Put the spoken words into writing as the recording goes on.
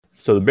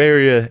So the Bay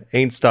Area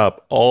ain't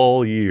stopped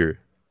all year.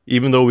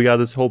 Even though we got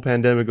this whole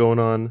pandemic going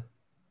on,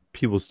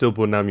 people still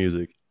putting out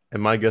music.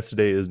 And my guest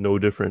today is no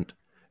different.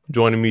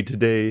 Joining me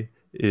today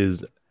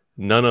is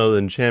none other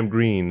than Champ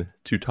Green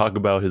to talk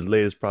about his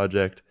latest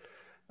project,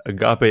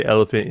 Agape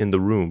Elephant in the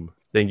Room.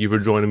 Thank you for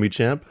joining me,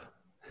 Champ.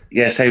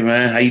 Yes, hey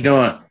man, how you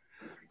doing?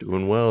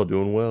 Doing well,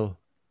 doing well.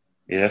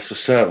 Yeah, that's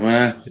what's up,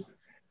 man.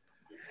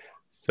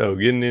 So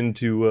getting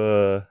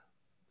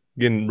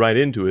right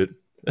into it.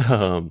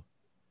 Um,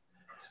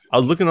 I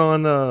was looking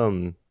on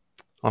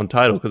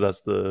Tidal because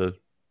that's the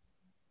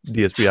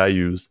DSP I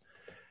use.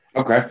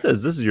 Okay. It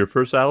says this is your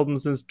first album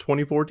since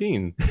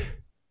 2014.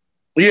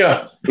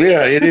 Yeah,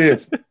 it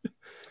is.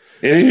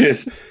 It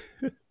is.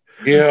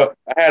 Yeah,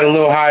 I had a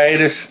little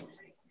hiatus.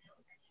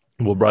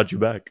 What brought you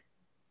back?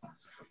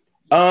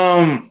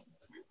 Um,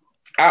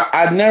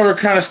 I never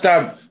kind of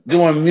stopped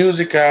doing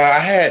music. I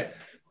had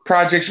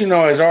projects,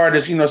 as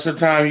artists,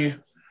 sometimes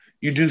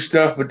you do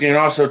stuff, but then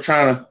also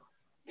trying to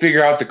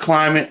figure out the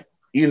climate,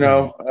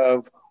 Mm-hmm.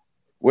 of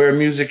where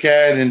music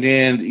at, and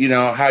then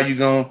how you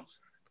gonna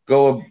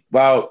go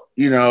about,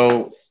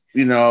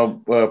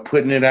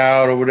 putting it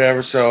out or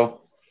whatever.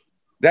 So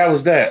that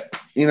was that,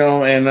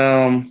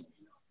 and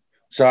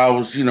so I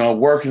was,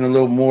 working a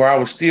little more. I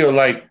was still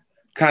like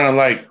kind of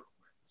like,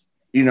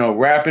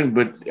 rapping,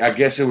 but I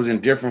guess it was in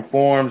different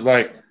forms.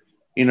 Like,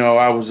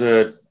 I was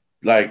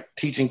like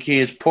teaching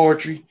kids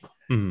poetry.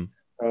 Mm-hmm.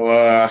 So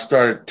I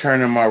started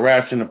turning my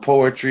raps into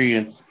poetry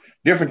and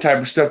different type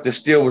of stuff that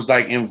still was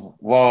like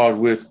involved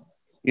with,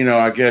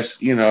 I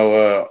guess,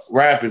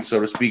 rapping,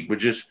 so to speak, but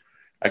just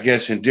I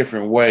guess in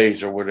different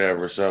ways or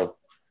whatever. So,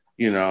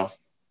 you know,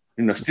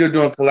 still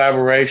doing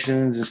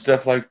collaborations and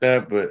stuff like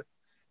that. But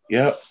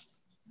yep.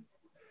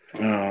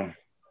 Um,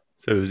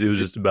 So it was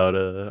just about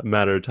a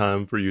matter of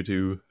time for you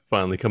to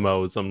finally come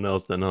out with something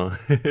else, then, huh?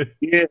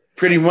 yeah,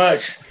 pretty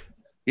much.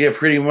 Yeah,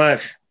 pretty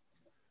much.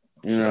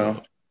 You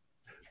know.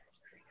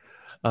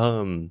 So,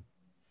 um,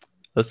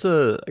 I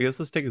guess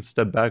let's take a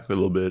step back a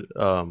little bit.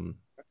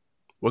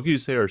 What can you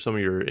say are some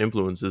of your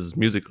influences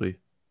musically?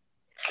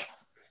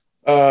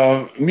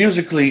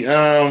 Musically,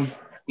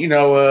 you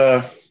know,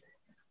 uh,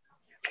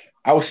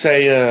 I would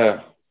say,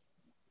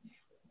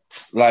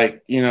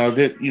 like,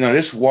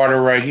 this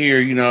water right here,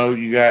 you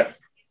got,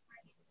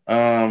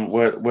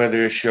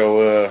 whether it's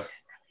your,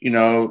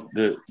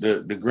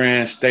 the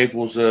grand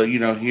staples,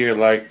 here,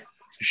 like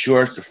the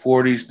shorts, the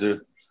 40s,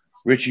 the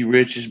Richie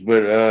Riches,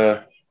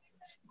 but,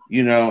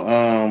 you know,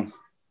 um,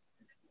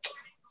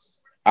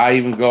 I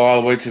even go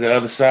all the way to the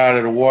other side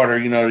of the water,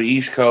 the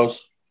East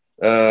Coast,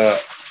 uh,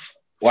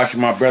 watching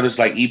my brothers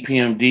like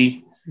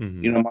EPMD.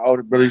 Mm-hmm. My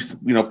older brothers,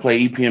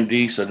 play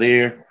EPMD, so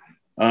they're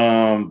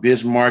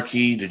Biz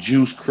Markie, the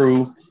Juice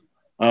Crew,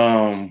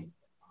 um,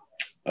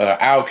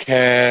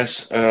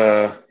 Outkast,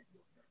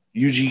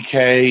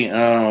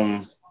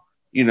 UGK,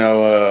 you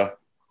know, uh,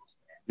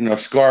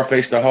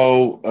 Scarface, the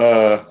whole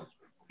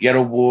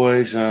Ghetto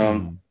Boys,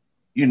 Mm-hmm.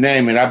 you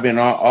name it. I've been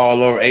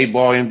all over 8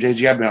 Ball,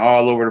 MJG. I've been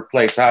all over the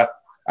place. I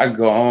can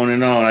go on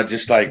and on. I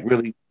just like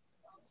really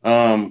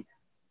um,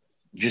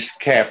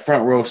 just had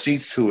front row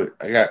seats to it.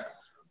 I got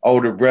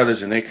older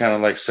brothers, and they kind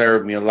of like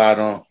served me a lot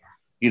on,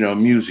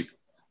 music.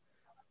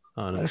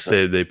 Nice.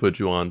 So They put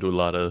you on to a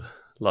lot of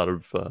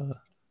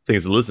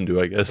things to listen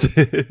to, I guess.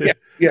 yeah,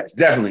 yes,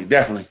 definitely,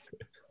 definitely,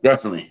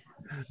 definitely.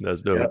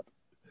 That's Yeah, dope.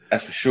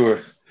 that's for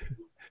sure.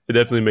 It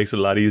definitely makes it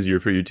a lot easier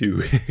for you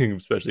too,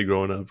 especially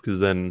growing up, because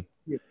then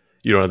Yeah,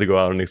 you don't have to go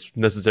out and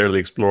necessarily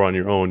explore on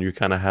your own. You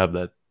kind of have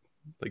that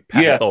like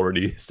path yeah,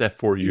 already set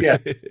for you. yeah,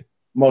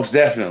 most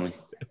definitely,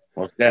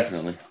 most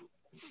definitely.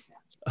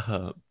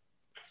 uh,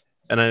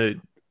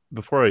 and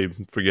before I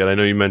forget, I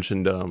know you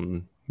mentioned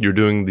you're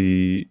doing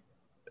the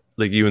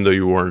like even though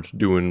you weren't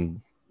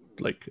doing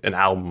like an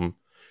album,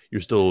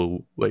 you're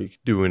still like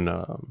doing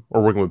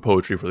or working with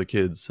poetry for the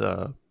kids.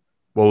 What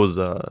was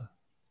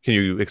Can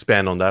you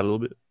expand on that a little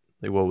bit?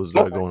 Like what was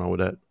Okay. going on with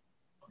that?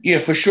 Yeah,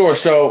 for sure.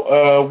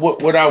 So,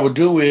 what I would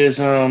do is,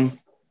 I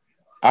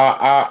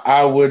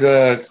would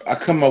I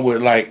come up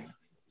with like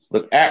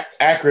look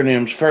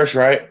acronyms first,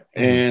 right?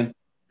 Mm-hmm. And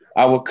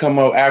I would come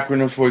up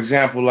acronyms, for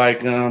example,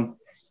 like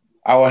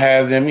I would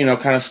have them,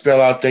 kind of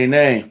spell out their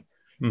name.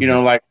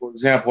 Mm-hmm. Like for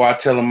example, I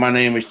tell them my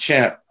name is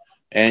Champ,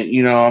 and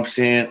what I'm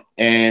saying,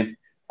 and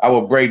I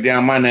will break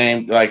down my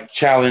name like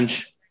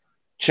challenge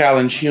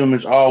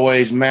humans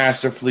always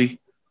masterfully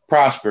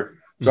prosper.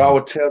 So I Mm-hmm.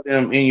 would tell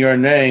them in your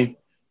name,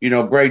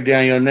 break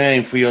down your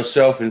name for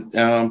yourself and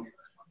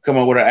come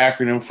up with an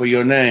acronym for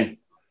your name,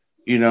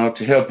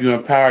 to help you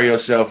empower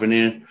yourself and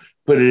then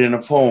put it in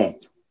a poem.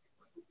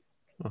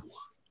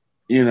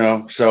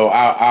 So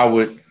I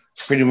would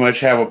pretty much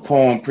have a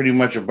poem pretty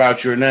much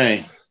about your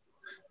name,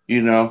 Oh,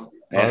 and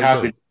that's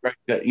how could dope. you break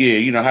that?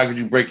 Yeah, how could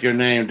you break your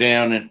name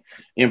down and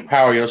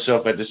empower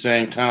yourself at the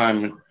same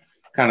time and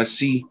kind of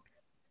see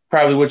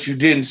probably what you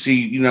didn't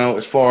see,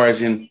 as far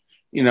as in,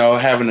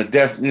 having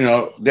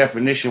a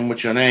definition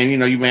with your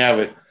name. You may have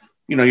it,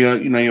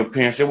 your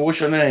parents say, well, what's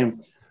your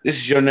name? This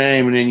is your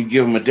name. And then you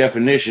give them a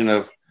definition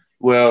of,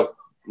 well,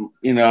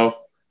 you know,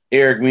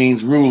 Eric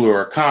means ruler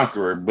or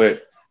conqueror,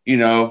 but you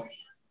know,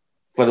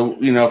 for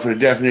the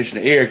definition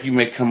of Eric, you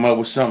may come up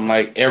with something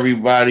like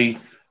everybody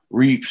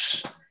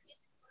reaps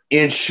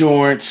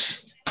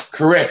insurance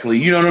correctly.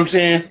 You know what I'm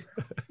saying?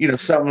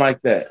 Something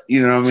like that.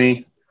 You know what I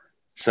mean?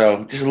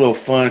 So just a little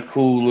fun,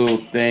 cool little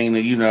thing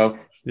that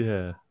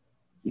Yeah.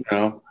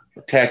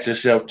 Attach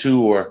yourself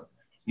to or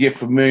get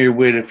familiar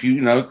with. If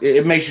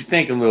it makes you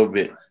think a little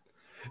bit.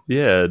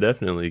 Yeah,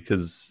 definitely.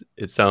 Because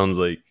it sounds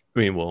like, I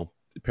mean, well,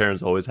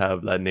 parents always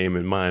have that name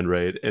in mind,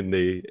 right? And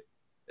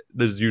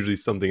there's usually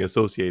something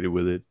associated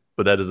with it,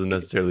 but that doesn't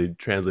necessarily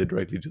translate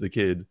directly to the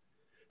kid.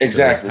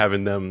 Exactly. So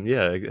having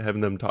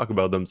them talk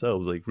about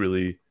themselves, like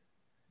really,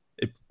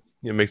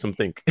 it makes them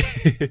think.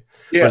 Yeah,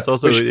 But it's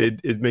also sure.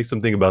 it makes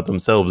them think about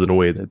themselves in a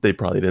way that they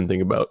probably didn't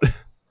think about.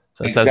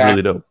 So that's really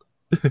Exactly. dope.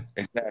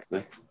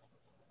 Exactly.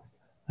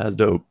 That's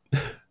dope.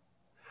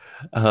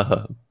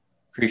 Uh,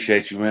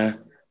 Appreciate you, man.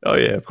 oh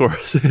yeah, of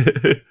course.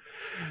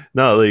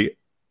 No, like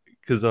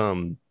because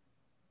one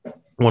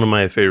of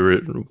my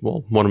favorite,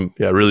 well,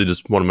 really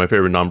just one of my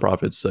favorite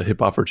nonprofits, Hip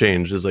Hop for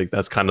Change, is like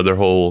that's kind of their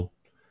whole.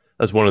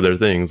 That's one of their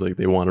things. Like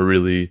they want to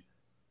really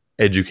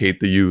educate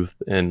the youth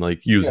and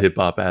like use Yeah, hip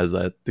hop as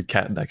that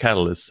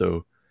catalyst.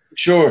 So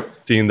sure.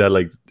 seeing that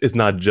like it's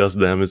not just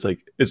them, it's like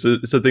it's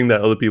a thing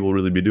that other people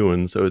really be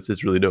doing. So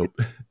it's really dope.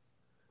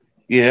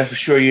 Yeah, for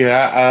sure.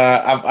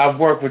 Yeah, I've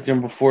worked with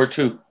them before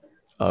too.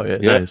 Oh yeah,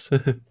 Yeah, nice.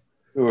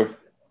 sure.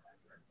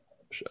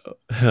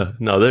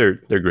 No,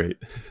 they're great.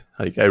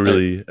 Like I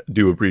really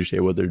do appreciate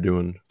what they're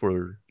doing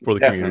for the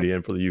Definitely, community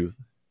and for the youth.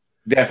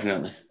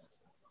 definitely.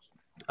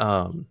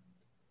 Um,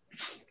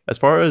 as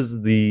far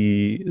as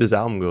this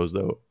album goes,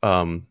 though,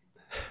 how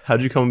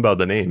did you come about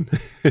the name?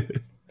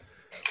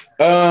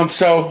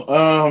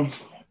 So,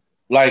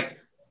 like,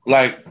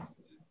 like,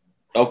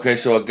 okay,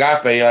 so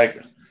agape,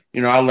 like,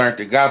 I learned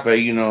agape,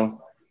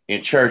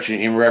 in church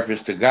in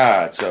reference to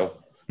God. So,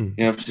 what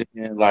I'm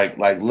saying? Like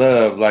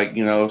love, like,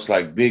 it's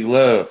like big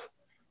love,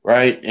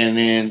 right? And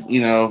then,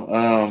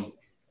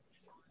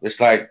 it's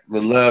like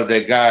the love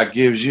that God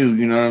gives you,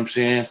 you know what I'm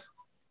saying?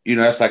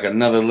 That's like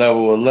another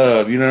level of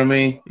love, you know what I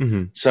mean?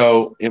 Mm-hmm.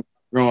 So, if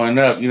growing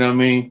up, you know what I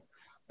mean?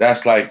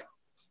 That's like,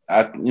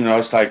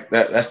 it's like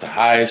that's the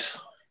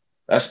highest,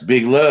 that's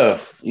big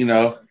love,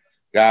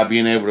 God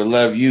being able to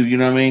love you, you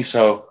know what I mean?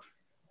 So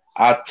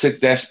I took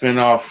that spin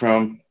off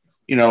from,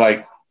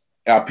 like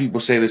how people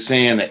say the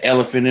saying, the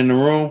elephant in the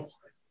room.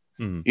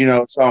 Mm-hmm.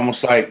 It's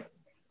almost like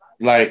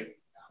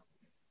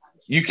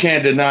you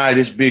can't deny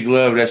this big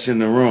love that's in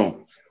the room.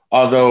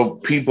 Although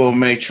people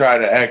may try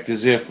to act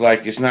as if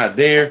like it's not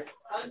there,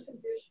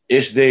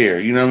 it's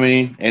there, you know what I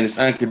mean? And it's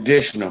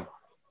unconditional.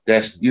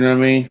 That's, you know what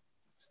I mean?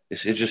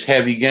 It's just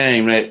heavy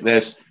game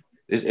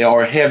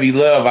or heavy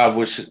love, I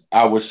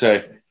would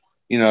say,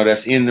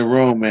 that's in the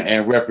room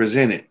and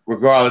represented,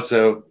 regardless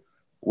of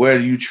whether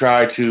you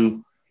try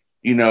to,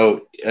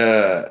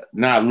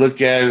 not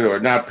look at it or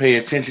not pay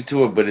attention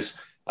to it, but it's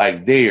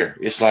like there.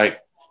 It's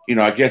like,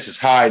 I guess it's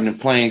hiding in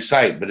plain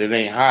sight, but it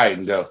ain't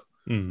hiding though.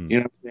 Mm-hmm. You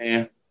know what I'm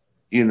saying?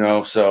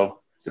 So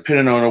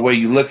depending on the way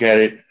you look at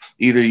it,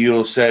 either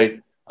you'll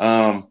say,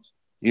 I'm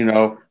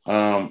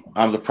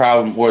the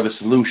problem or the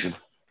solution.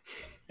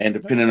 And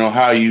depending on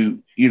how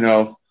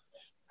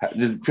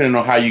depending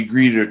on how you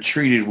greet or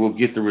treat it, will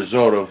get the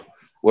result of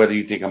whether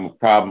you think I'm a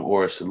problem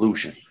or a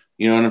solution.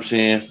 You know what I'm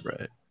saying?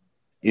 Right.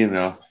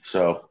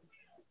 So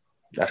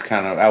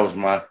that was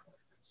my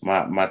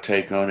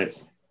take on it.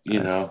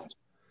 So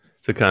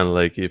kind of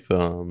like if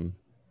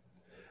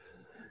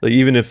like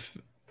even if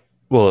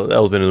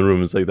elephant in the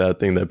room is like that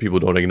thing that people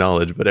don't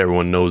acknowledge, but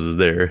everyone knows is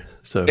there.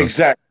 So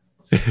exactly.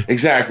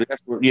 Exactly.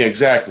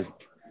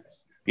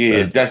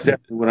 Yeah, so, that's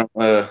definitely what I'm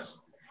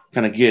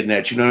kind of getting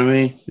at. You know what I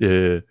mean?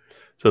 yeah.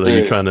 So like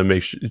you're trying to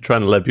you're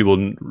trying to let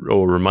people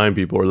or remind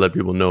people or let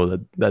people know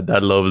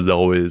that love is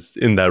always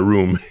in that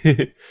room,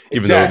 even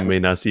though it may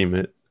not seem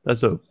it.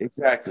 That's so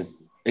exactly.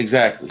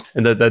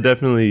 And that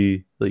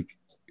definitely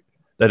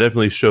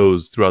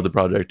shows throughout the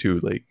project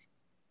too. Like,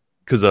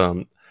 because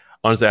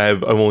honestly,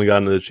 I've only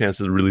gotten the chance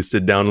to really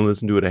sit down and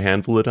listen to it a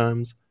handful of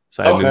times,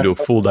 so I haven't been to a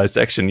full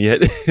dissection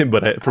yet.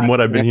 But from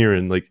what I've been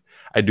hearing, like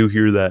I do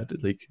hear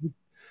that like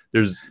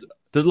there's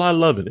a lot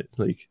of love in it.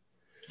 Like,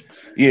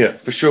 yeah,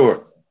 for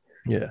sure.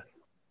 Yeah.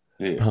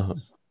 Yeah.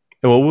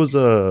 And what was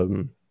is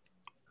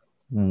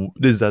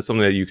that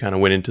something that you kind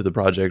of went into the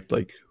project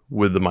like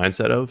with the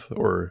mindset of,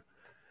 or?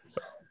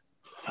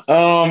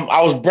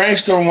 I was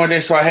brainstorming one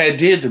day, so I had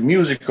did the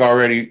music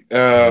already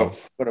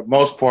for the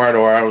most part,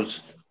 or I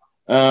was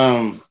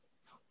doing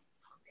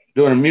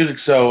the music,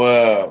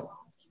 so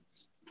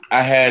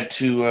I had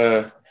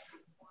to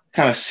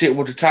kind of sit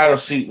with the title,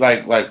 see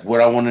like what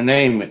I want to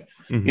name it,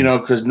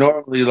 Mm-hmm. Because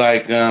normally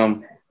like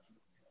how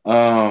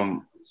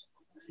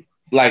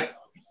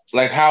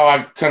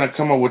I kind of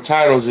come up with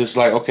titles is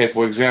like, okay,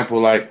 for example,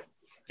 like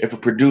if a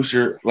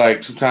producer,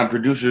 like sometimes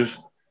producers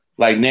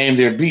like name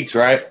their beats,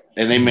 right?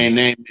 And they may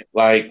name it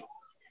like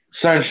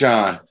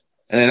Sunshine.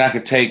 And then I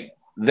could take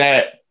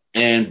that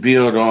and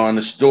build on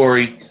the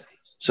story.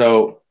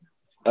 So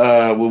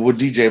with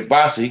DJ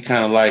Bossa, he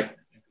kind of like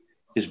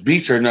his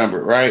beats are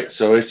numbered, right?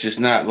 So it's just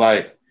not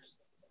like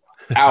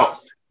out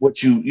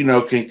what you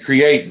know can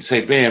create and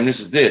say, bam, this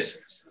is this.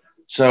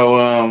 So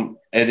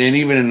and then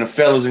even in the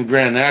fellas in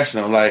Grand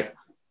National, like,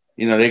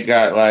 you know, they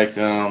got like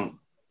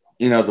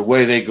you know, the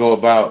way they go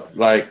about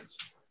like,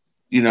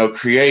 you know,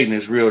 creating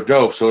is real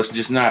dope. So it's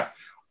just not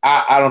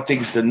I don't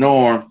think it's the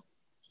norm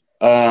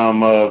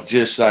of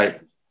just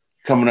like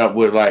coming up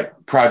with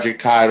like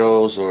project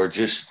titles or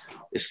just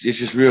it's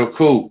just real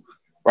cool.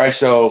 Right.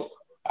 So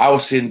I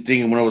was sitting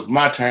thinking when it was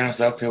my turn, I was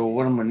like, okay, well,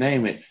 what am I gonna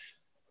name it?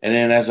 And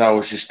then as I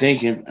was just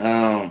thinking,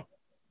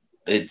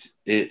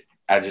 it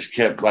I just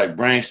kept like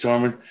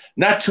brainstorming.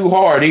 Not too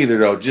hard either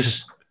though.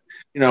 Just,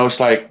 you know, it's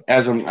like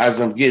as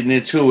I'm getting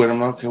into it, I'm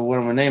like, okay, what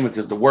am I naming?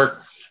 Because the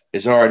work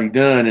is already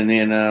done. And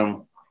then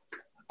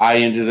I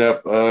ended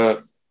up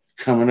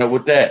coming up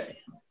with that.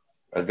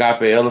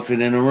 Agape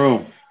Elephant in the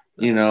Room.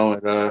 You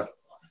know,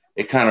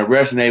 it kind of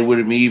resonated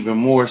with me even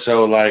more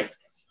so, like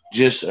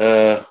just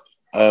of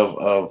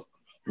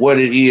what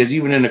it is,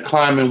 even in the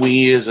climate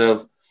we is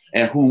of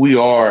and who we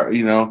are,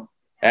 you know,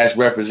 as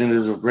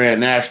representatives of Grand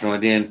National,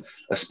 and then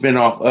a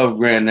spinoff of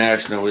Grand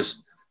National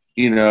is,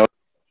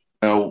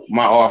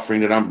 my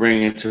offering that I'm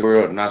bringing to the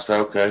world. And I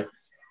said, okay,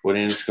 well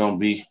then it's gonna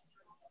be,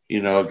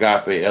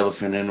 Agape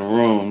Elephant in the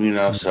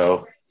Room,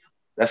 so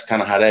that's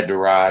kind of how that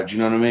derived. You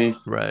know what I mean?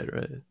 Right,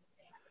 right.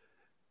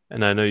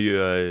 And I know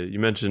you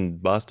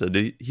mentioned Basta.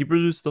 Did he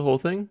produce the whole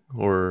thing,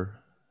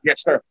 or?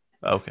 Yes, sir.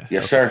 Okay.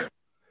 Yes, okay. sir.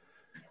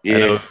 I Yeah.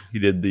 know he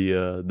did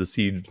the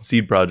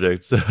seed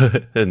projects,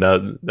 and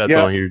that's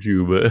Yep. on here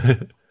too. But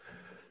Yep.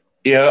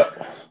 You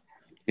know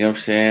what I'm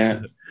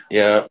saying?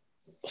 Yeah.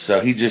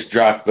 So he just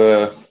dropped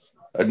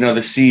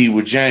another seed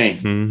with Jane.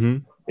 hmm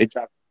It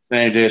dropped the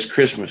same day as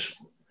Christmas.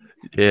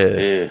 yeah,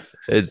 Yeah.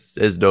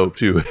 it's dope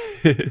too.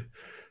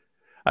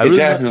 I It really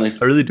definitely.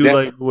 I really do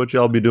like what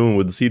y'all be doing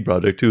with the seed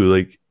project too.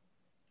 Like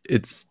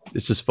it's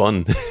just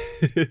fun.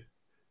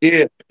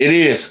 Yeah, it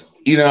is.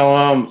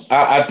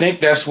 I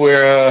think that's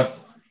where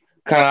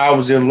kind of I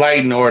was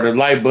enlightened, or the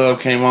light bulb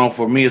came on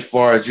for me, as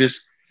far as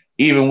just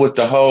even with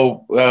the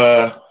whole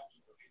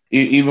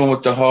even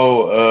with the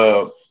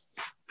whole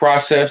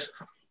process,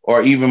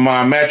 or even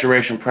my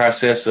maturation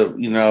process of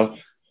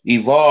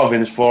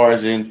evolving, as far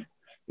as in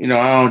I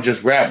don't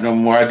just rap no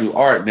more. I do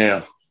art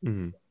now.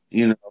 hmm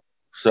You know,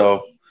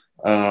 so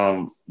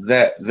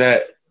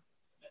that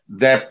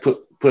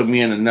put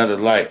me in another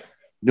light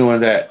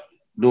doing that,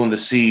 doing the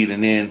seed,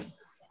 and then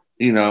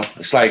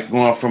it's like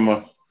going from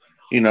a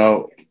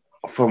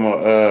from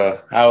a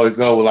how it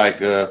go, like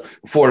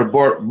before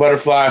the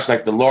butterflies,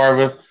 like the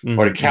larva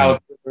or the hmm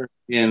caterpillar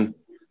in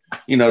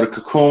the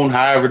cocoon,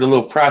 however the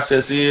little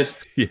process is.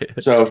 Yeah.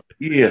 So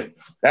yeah,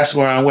 that's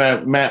where I'm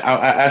at, Matt.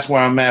 That's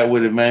where I'm at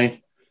with it, man.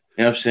 You know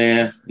what I'm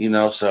saying?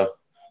 So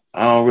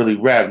I don't really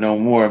rap no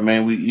more,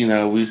 man.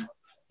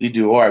 We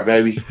do art,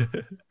 baby.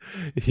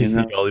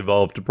 Y'all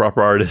evolved to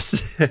proper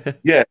artists.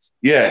 Yes,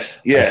 yes,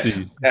 I yes.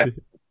 see.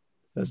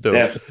 That's dope.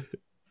 Definitely.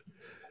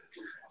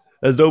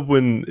 That's dope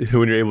when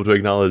you're able to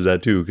acknowledge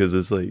that too, because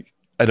it's like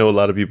I know a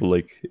lot of people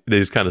like they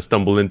just kind of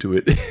stumble into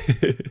it.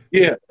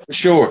 Yeah, for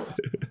sure.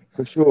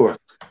 For sure.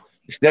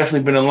 It's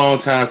definitely been a long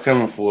time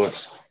coming for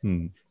us.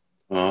 Hmm.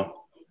 Uh,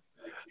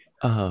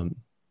 Um,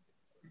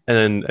 and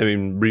then I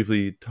mean,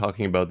 briefly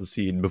talking about the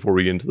seed before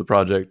we get into the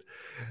project,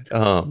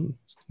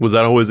 was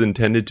that always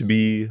intended to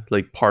be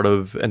like part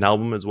of an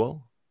album as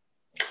well?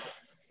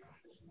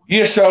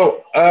 yeah,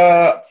 so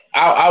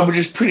I would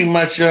just pretty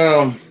much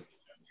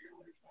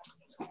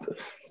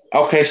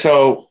okay,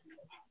 so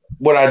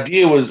what I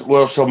did was,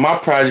 well, so my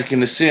project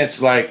in a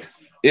sense, like,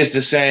 it's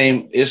the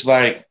same. It's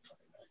like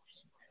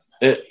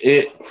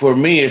it for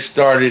me, it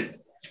started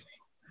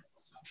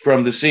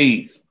from the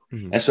seed.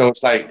 Mhm. And so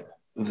it's like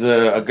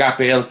the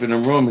Agape Elephant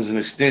in the Room is an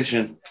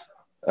extension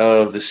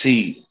of the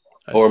seed,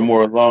 I or a see.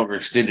 more longer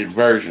extended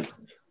version,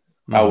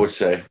 I Mhm. would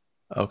say.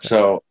 Okay.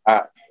 So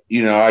I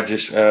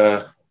just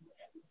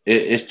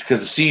it's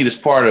because the seed is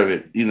part of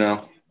it.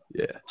 Yeah.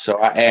 So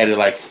I added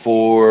like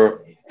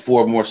four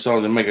more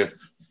songs and make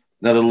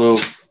another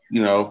little,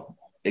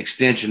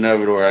 extension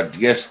of it, or I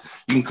guess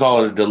you can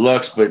call it a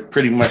deluxe, but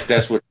pretty much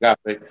that's what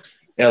Agape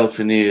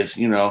Elephant is.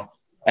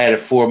 Added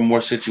four more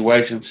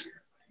situations.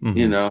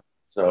 hmm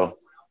So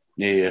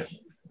yeah.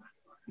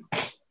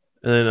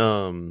 And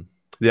then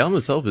the album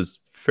itself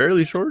is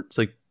fairly short. It's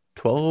like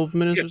 12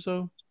 minutes Yeah, or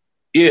so.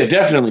 yeah,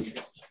 definitely.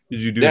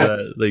 Did you do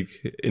Definitely. that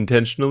like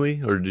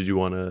intentionally, or did you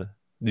just want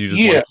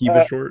Yeah. to keep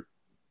it short?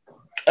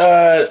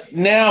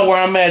 Now where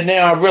I'm at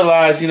now, I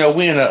realize,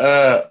 we in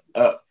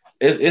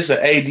it's an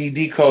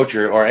ADD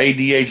culture, or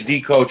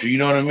ADHD culture. You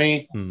know what I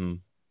mean? hmm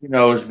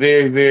It's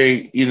very,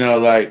 very,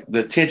 like the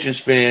attention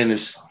span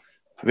is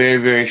very,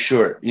 very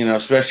short,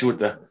 especially with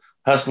the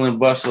hustle and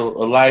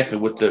bustle of life,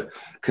 and with the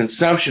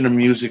consumption of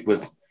music,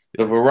 with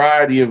the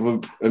variety of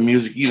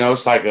music,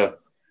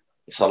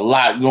 it's a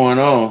lot going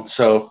on.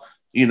 So,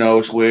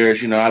 it's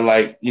whereas, I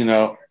like,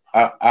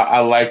 I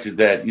liked it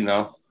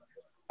that,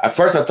 at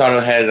first I thought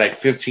it had like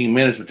 15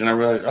 minutes, but then I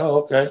realized,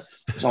 oh, okay,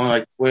 it's only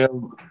like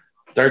 12,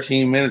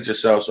 13 minutes or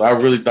so. So I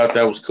really thought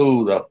that was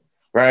cool though,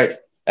 right?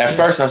 At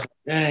first I was like,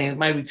 dang, it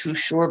might be too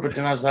short, but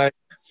then I was like,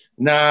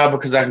 nah,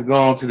 because I can go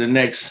on to the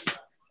next,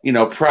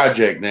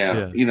 project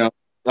now. Yeah.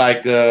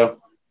 Like for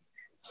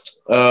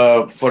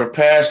the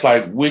past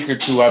like week or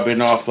two, I've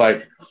been off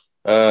like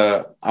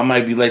I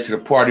might be late to the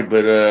party,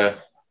 but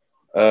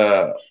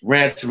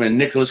Ransom and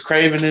Nicholas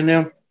Craven in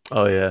them.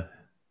 Oh yeah.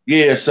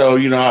 Yeah, so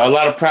a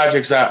lot of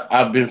projects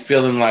I've been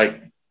feeling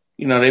like,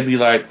 they be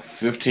like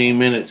 15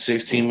 minutes,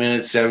 16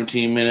 minutes,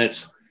 17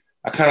 minutes.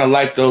 I kind of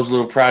like those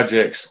little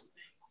projects,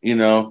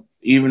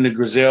 even the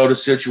Griselda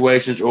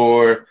situations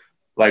or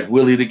like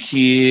Willie the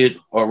Kid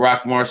or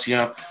Rock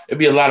Marciano. It'd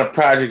be a lot of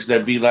projects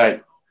that be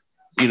like,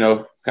 kind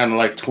of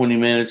like 20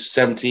 minutes,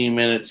 17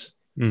 minutes.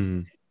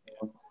 Mm-hmm.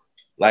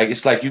 Like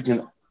it's like you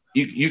can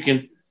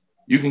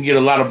get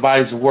a lot of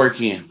bodies of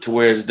work in to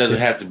where it doesn't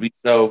have to be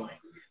so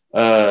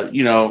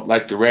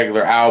like the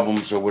regular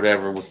albums or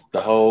whatever with the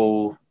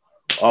whole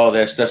all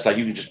that stuff. Like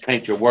you can just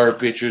paint your word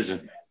pictures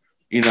and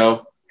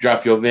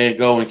drop your Van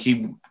Gogh and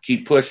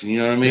keep pushing. You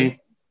know what I mean?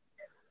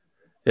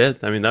 Yeah,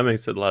 I mean that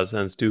makes a lot of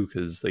sense too,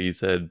 because like you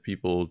said,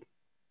 people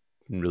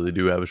really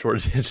do have a short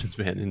attention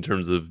span in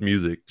terms of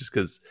music, just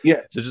because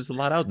Yes. there's just a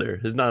lot out there.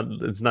 It's not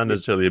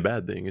necessarily a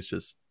bad thing. It's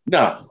just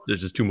No. there's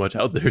just too much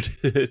out there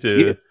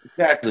to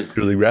Exactly.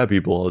 really grab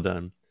people all the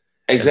time.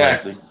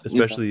 Exactly. Like,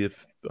 especially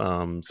if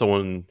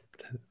someone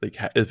like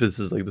if this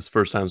is like this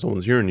first time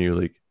someone's hearing you,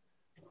 like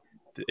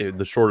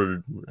the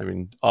shorter. I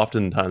mean,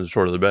 oftentimes the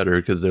shorter the better,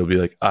 because they'll be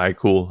like, "All right,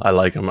 cool, I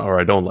like them," or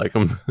 "I don't like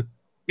them."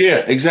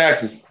 Yeah,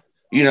 exactly.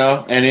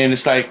 And then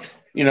it's like,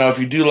 if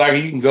you do like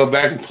it, you can go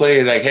back and play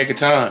it like heck of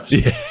times.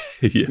 Yeah,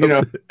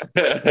 yep.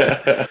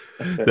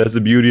 That's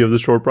the beauty of the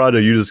short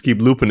project. You just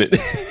keep looping it.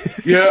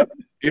 Yeah,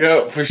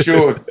 for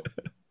sure.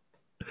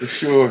 For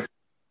sure.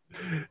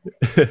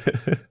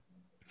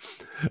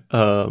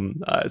 So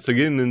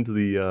getting into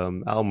the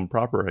album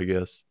proper, I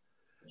guess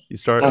you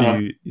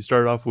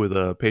started off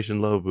with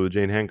 "Patient Love" with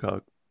Jane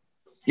Hancock.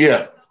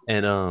 Yeah,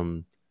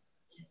 and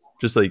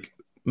just like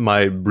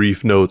my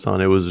brief notes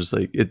on it was just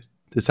like it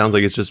sounds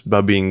like it's just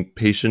about being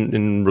patient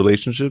in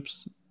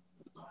relationships.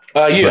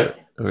 Yeah.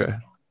 But, okay.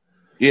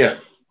 Yeah.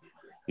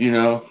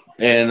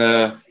 And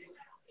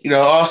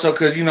also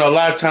because a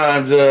lot of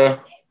times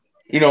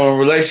in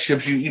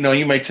relationships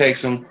you may take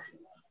some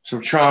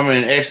trauma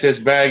and excess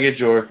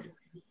baggage or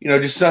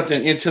just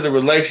something into the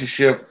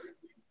relationship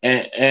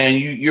and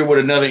you're with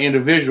another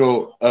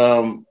individual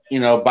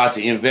about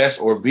to invest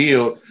or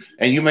build,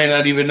 and you may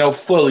not even know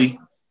fully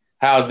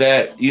how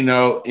that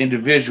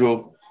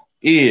individual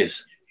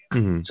is.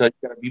 Mm-hmm. So you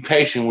gotta be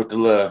patient with the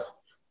love.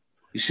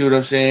 You see what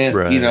I'm saying?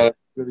 Right. You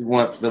really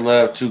want the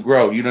love to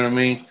grow. You know what I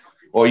mean?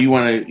 Or you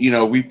want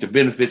to reap the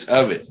benefits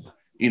of it.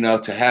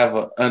 To have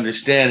an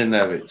understanding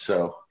of it.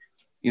 So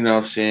you know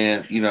what I'm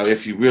saying?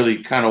 If you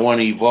really kind of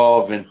want to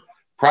evolve and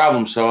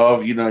problem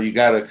solve, you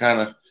got to kind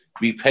of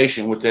be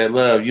patient with that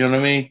love. You know what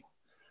I mean?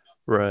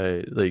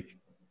 Right. Like,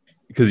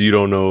 because you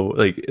don't know,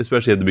 like,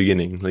 especially at the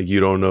beginning, like, you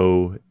don't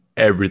know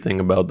everything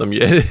about them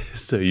yet.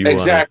 So you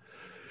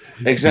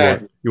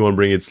Exactly. You want to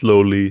bring it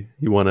slowly.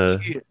 You want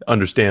to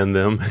understand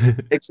them.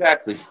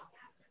 Exactly.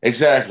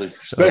 Especially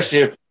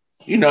if,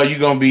 you're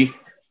going to be,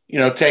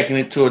 taking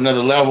it to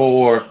another level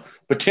or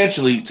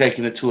potentially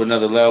taking it to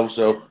another level.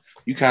 So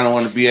you kind of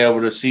want to be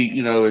able to see,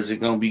 is it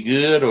going to be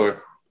good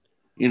or,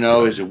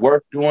 is it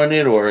worth doing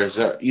it? Or is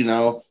it,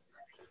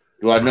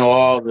 do I know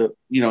all the,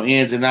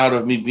 ins and out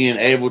of me being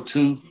able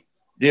to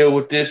deal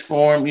with this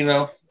form,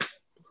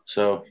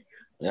 So,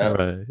 yeah.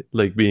 Right.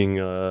 Like being,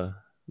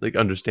 like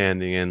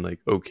understanding and like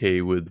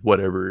okay with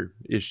whatever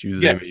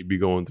issues they may be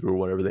going through or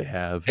whatever they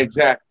have.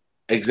 Exactly.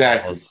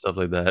 Stuff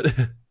like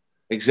that.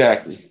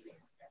 Exactly.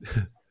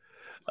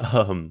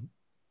 I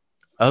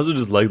also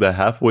just like that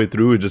halfway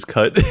through it just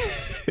cut.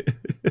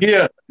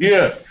 Yeah.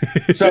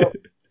 So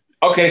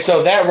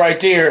so that right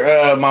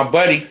there, my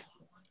buddy,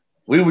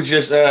 we would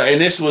just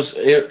and this was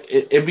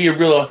it'd be a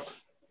real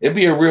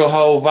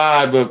whole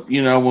vibe of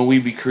when we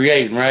be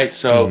creating, right?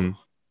 So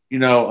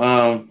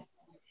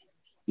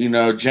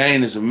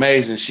Jane is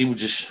amazing. She was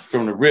just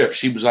from the rip.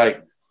 She was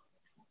like,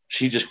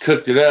 she just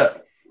cooked it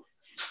up,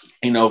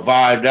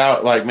 vibed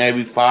out. Like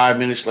maybe 5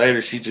 minutes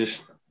later, she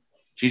just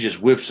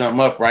whipped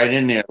something up right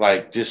in there,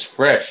 like just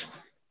fresh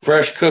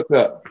cook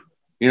up.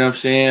 You know what I'm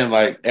saying?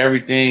 Like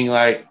everything,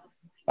 like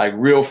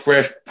real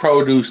fresh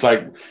produce.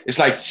 Like it's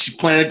like she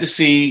planted the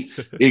seed,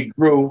 it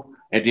grew,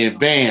 and then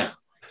bam,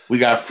 we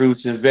got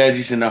fruits and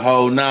veggies and the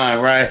whole nine,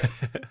 right?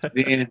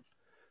 Then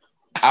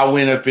I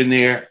went up in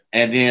there,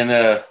 and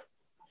then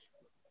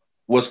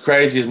what's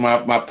crazy is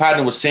my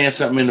partner was saying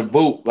something in the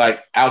booth,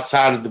 like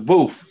outside of the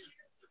booth.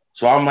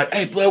 So I'm like,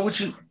 hey, blood, what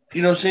you know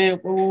what I'm saying?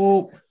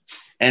 Ooh.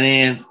 And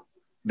then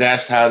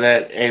that's how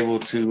that able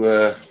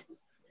to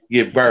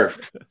get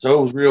birthed. So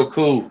it was real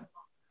cool.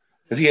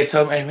 Because he had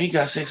told me, hey, man, you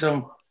got to say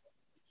something.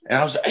 And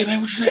I was like, hey,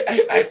 man, what you say?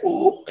 Hey,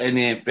 ooh. And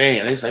then,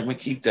 bam, they was like, man,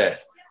 keep that.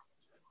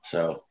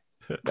 So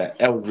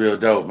that was real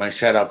dope, man.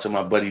 Shout out to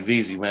my buddy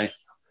VZ, man.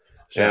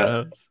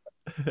 Yeah.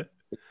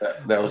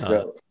 That was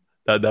dope.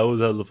 that was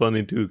hella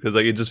funny too, because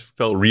like it just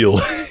felt real.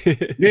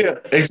 Yeah,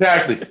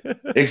 exactly,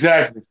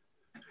 exactly.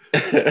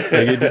 Like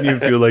it didn't even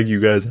feel like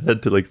you guys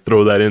had to like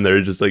throw that in there.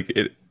 It just like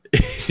it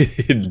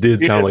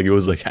did sound Yeah, like it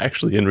was like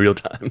actually in real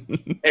time.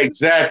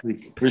 exactly,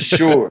 for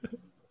sure,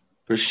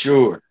 for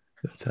sure.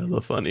 That's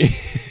hella funny.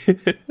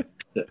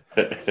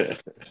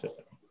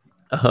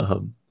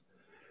 um,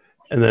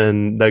 and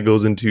then that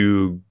goes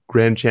into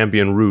Grand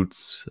Champion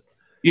Roots.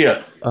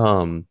 Yeah,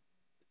 Um,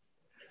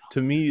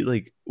 to me,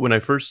 like when I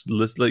first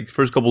like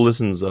first couple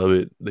listens of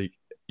it, like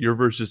your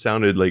verse just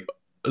sounded like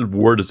a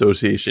word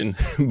association.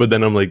 But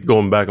then I'm like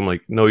going back, I'm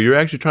like, no, you're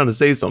actually trying to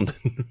say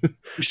something, for but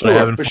I sure,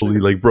 haven't for fully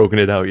sure. like broken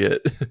it out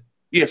yet.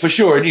 Yeah, for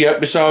sure.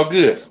 Yep, it's all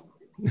good.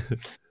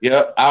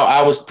 Yep,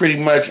 I was pretty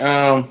much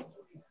not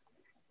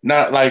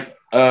like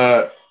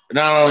not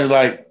only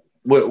like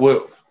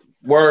with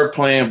word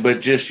playing, but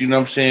just you know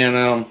what I'm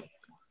saying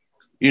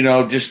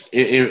just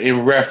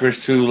in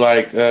reference to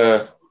like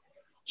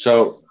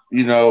so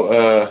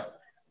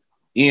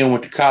Ian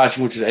went to college,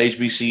 he went to the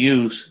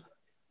HBCUs,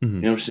 Mhm. you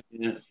know what I'm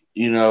saying,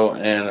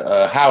 and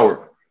Howard.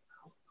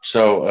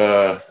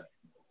 So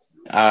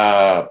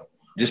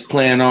just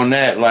playing on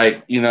that,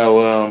 like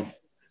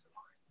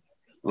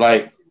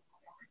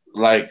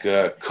like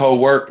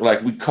co-work,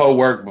 like we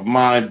co-work, but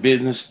mind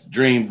business,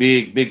 dream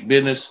big, big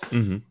business,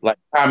 Mhm. like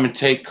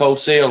commentate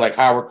co-sale, like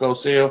Howard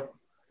co-sale,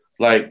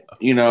 like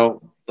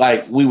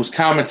like we was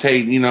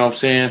commentating, you know what I'm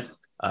saying?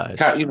 I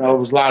see. It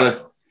was a lot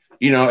of,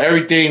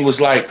 everything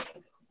was like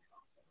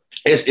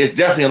it's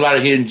definitely a lot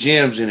of hidden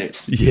gems in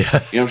it.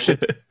 Yeah. You know what I'm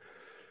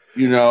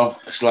saying?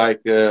 It's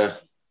like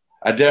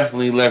I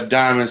definitely left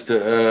diamonds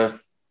to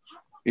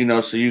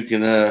so you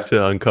can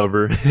To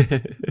uncover.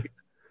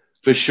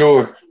 for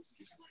sure,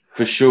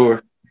 for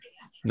sure.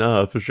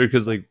 No, for sure.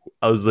 Because I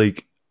was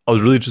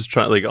really just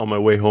trying, like, on my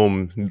way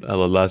home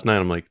last night.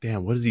 I'm like,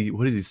 damn, what is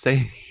he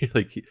saying here?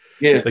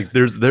 Yeah, like,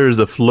 there is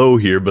a flow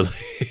here, but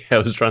like, I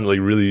was trying to like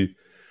really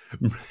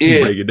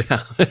yeah, break it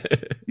down.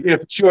 yeah,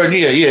 for sure.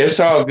 Yeah, yeah, it's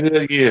all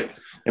good. Yeah,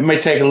 it may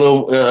take a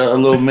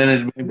little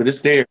minute, but it's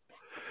there.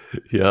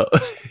 Yeah,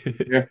 It's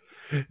there.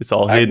 it's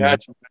all I hidden.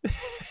 got you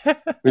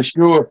for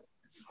sure.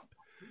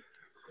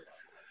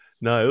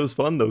 No, it was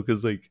fun though,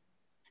 because like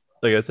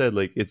I said,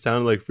 like it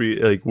sounded like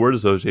free like word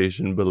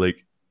association, but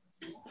like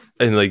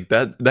and like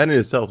that in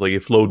itself, like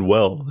it flowed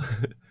well.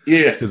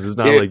 Yeah, Because it's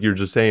not yeah, like you're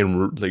just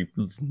saying like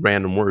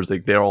random words.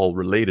 Like they're all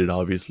related,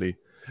 obviously,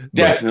 but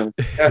definitely,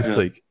 it's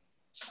definitely. like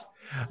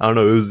I don't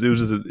know. It was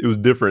just it was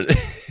different.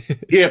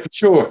 Yeah, for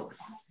sure,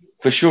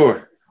 for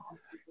sure.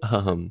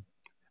 um,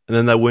 and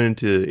then that went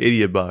into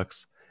Idiot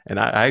Box, and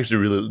I actually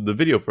really the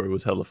video for it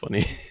was hella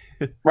funny.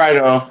 Right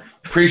on.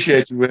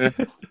 Appreciate you, man.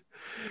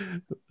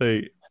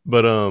 Like,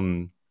 but I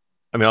mean,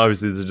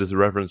 obviously this is just a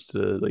reference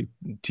to like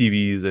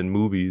TVs and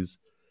movies.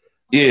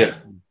 Yeah,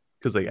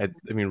 Because I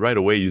mean, right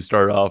away you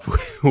start off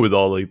with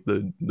all like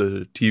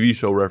the TV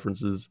show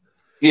references.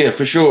 yeah,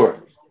 for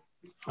sure.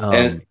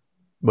 And Um,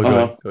 but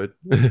uh, go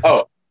ahead.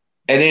 oh,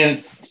 and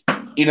then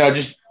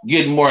just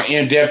getting more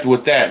in depth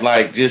with that,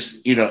 like just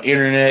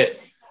internet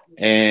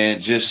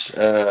and just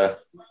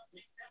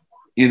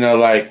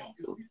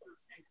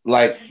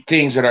like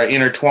things that are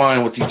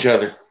intertwined with each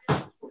other.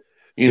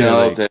 Yeah,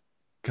 like That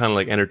kind of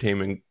like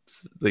entertainment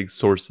like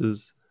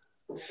sources.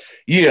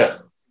 yeah,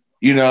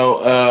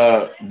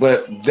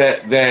 but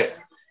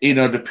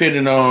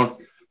depending on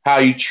how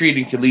you treat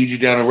it can lead you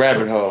down a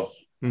rabbit hole.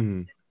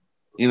 Mm-hmm.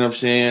 You know what I'm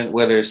saying?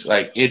 Whether it's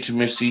like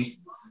intimacy,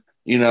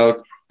 you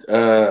know,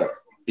 to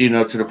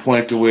the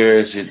point to where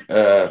is it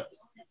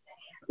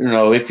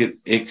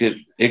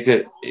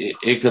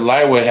it could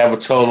lightweight have a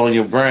toll on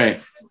your brain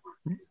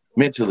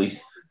mentally,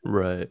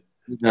 Right.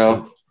 you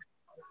know.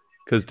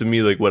 Because to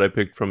me, like what I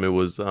picked from it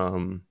was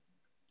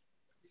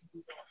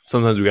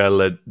sometimes we gotta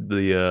let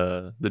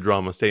the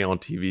drama stay on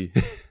TV.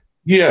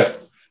 Yeah,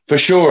 for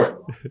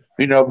sure.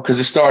 Because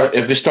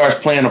if it starts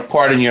playing a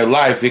part in your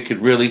life, it could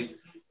really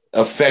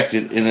affect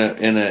it in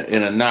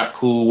a not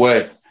cool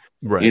way.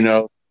 Right.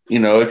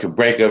 It could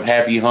break up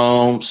happy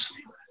homes.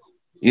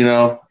 You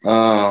know,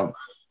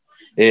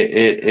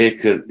 it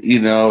could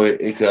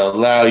it could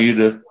allow you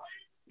to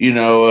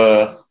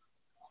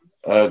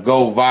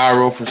go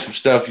viral for some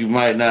stuff you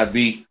might not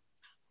be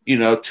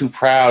too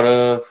proud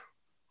of.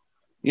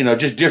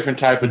 Just different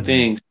type of Mm-hmm.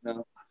 things.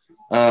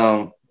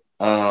 Um,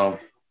 um,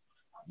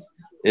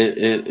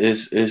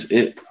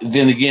 it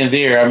then again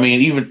there. I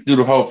mean, even through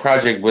the whole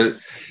project, but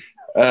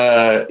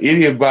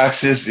Idiot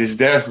Boxes is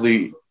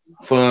definitely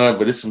fun,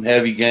 but it's some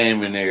heavy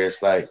game in there.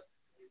 It's like,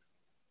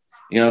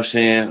 you know what I'm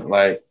saying?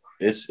 Like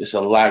it's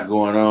a lot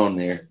going on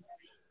there,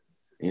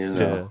 you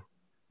know. Yeah.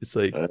 It's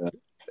like Uh,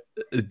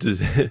 it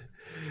just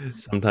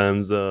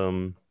sometimes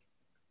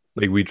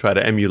like we try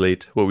to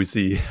emulate what we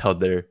see out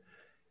there, and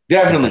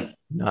Definitely.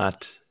 that's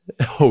not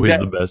always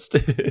That, the best.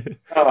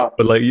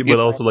 But you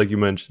also like you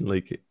mentioned,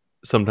 like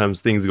sometimes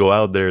things go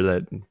out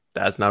there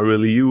that's not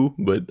really you,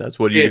 but that's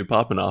what you yeah, get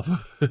popping off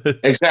of.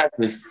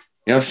 exactly. You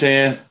know what I'm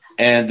saying?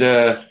 And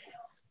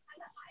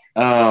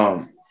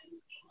um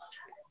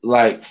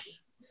like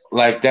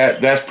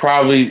that's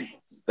probably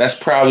That's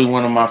probably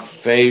one of my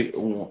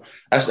favorite.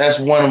 That's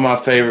one of my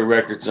favorite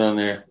records on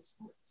there.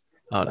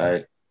 Oh, nice.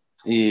 Like,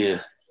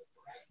 yeah,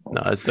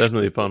 No, it's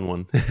definitely a fun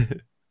one.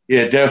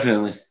 yeah,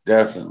 definitely,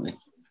 definitely.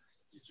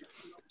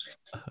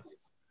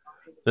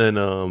 Then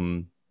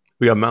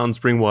we got Mountain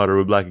Spring Water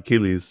with Black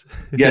Achilles.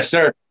 Yes,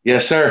 sir.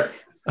 Yes, sir.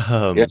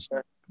 um, Yes,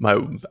 sir. my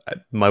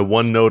my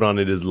one note on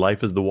it is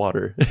life is the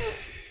water.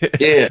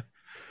 Yeah,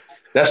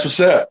 that's what's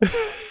up.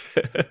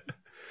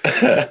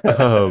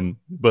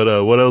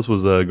 But what else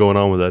was going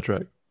on with that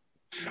track?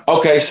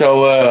 Okay,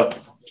 so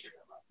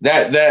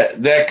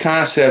that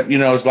concept,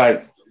 is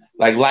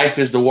like life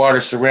is the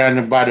water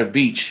surrounded by the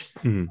beach.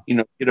 Mm-hmm.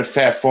 Get a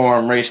fat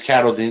farm, raise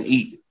cattle, then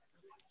eat.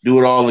 Do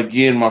it all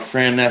again, my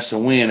friend. That's a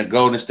win. A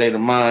golden state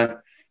of mind.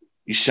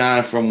 You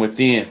shine from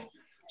within.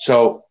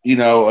 So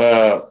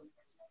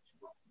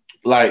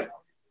like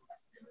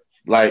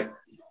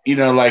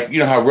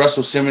how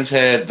Russell Simmons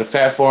had the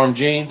fat farm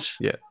jeans.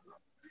 Yeah.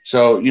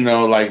 So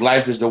like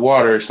life is the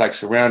water. It's like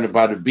surrounded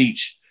by the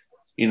beach.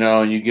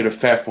 And you get a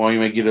fat farm. You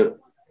may get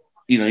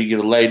you get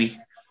a lady.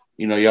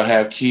 Y'all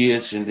have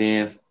kids, and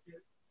then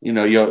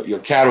your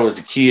cattle is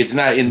the kids.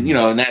 Not in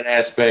in that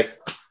aspect.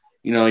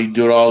 You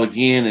do it all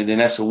again, and then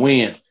that's a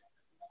win.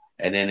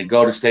 And then the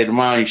golden state of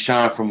mind, you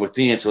shine from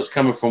within. So it's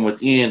coming from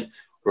within,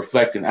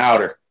 reflecting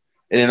outer.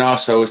 And then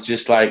also it's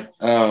just like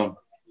the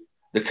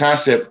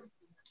concept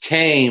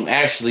came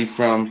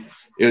from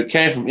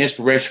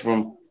inspiration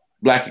from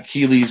Black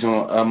Achilles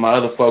and my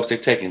other folks. They're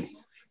taking,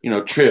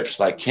 trips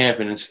like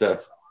camping and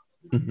stuff.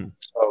 Mm-hmm.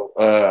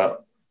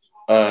 So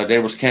they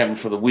was camping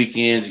for the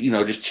weekends,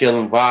 just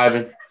chilling,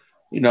 vibing,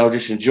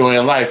 just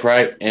enjoying life,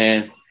 right?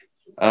 And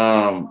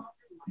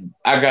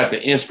I got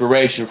the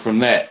inspiration from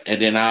that, and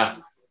then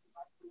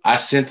I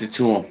sent it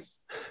to them.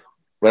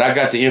 But I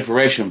got the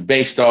information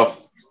based off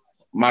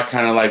my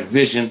kind of like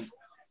vision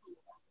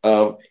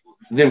of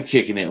them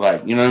kicking it,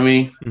 like, you know what I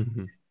mean?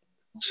 Mm-hmm.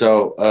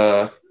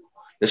 So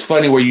it's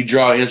funny where you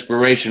draw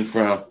inspiration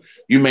from.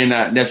 You may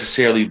not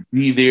necessarily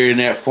be there in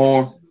that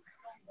form,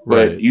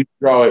 but right. You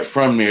draw it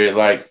from there.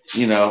 Like,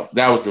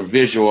 that was the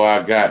visual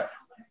I got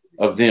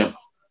of them,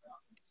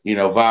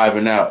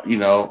 vibing out,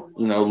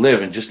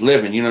 just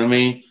living, you know what I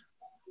mean?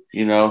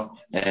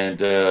 And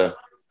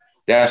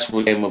that's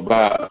what it came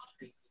about.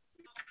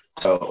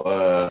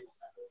 So,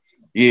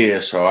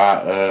 so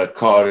I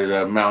called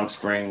it Mountain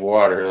Spring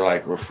Water,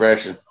 like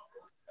refreshing.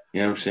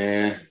 You know what I'm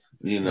saying?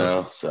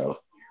 So.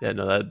 Yeah,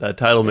 no, that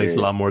title makes a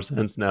lot more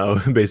sense now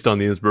based on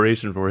the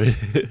inspiration for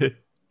it.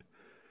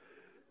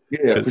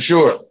 Yeah, for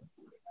sure.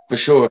 For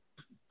sure.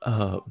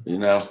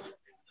 Yeah,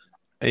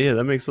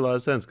 that makes a lot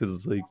of sense because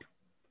it's like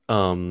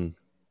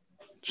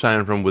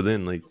shining from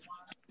within. Like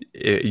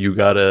you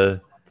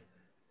gotta,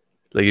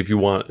 like if you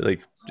want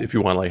like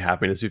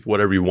happiness, if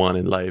whatever you want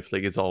in life,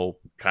 like it's all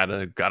kind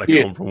of gotta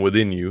come from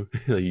within you.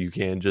 Like you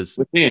can't just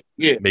make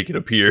it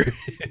appear.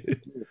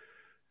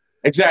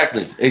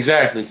 Exactly.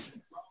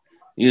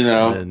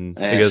 And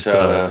I guess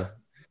I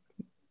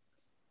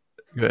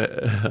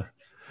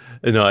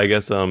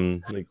guess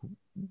like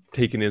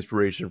taking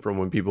inspiration from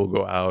when people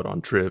go out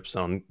on trips,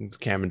 on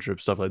camping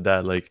trips, stuff like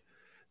that, like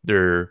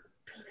they're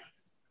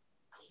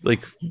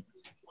like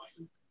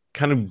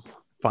kind of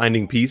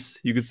finding peace,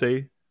 you could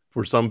say,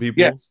 for some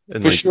people. Yes,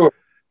 and for like sure.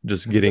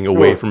 just getting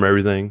away from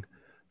everything.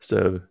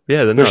 So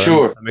yeah,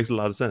 that makes a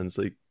lot of sense.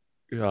 Like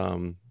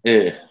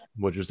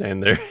what you're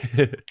saying there.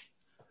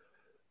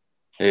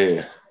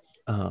 Yeah.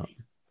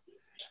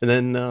 And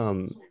then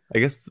I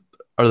guess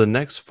are the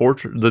next four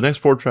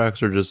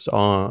tracks are just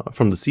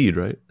from the Seed,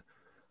 right?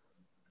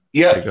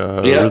 Yeah. Like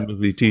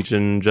Rhythmically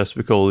Teaching, Jess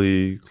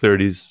Piccoli,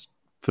 Clarity's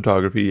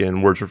Photography,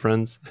 and Words for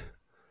Friends.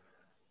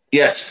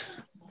 Yes.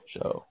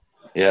 So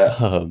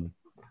yeah.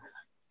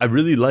 I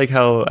really like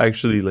how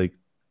actually like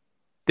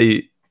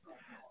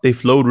they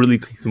flowed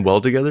really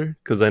well together,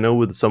 because I know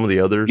with some of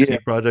the other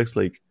Seed projects,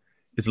 like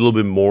it's a little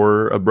bit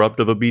more abrupt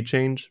of a beat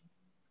change.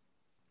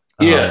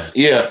 Yeah.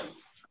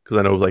 Because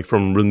I know, like,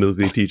 from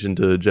Rhythmically Teaching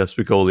to Jeff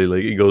Spicoli,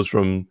 like it goes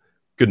from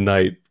good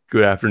night,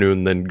 good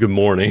afternoon, then good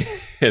morning,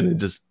 and it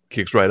just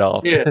kicks right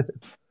off. Yeah,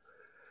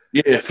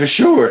 for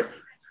sure.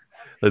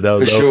 Like that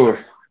was, for sure.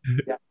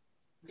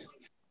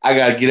 I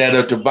gotta get that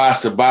up to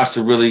Bassa.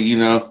 Bassa really,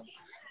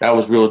 that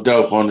was real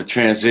dope on the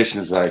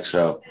transitions, like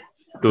so.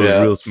 It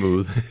was real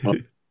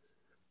smooth.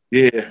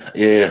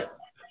 Yeah.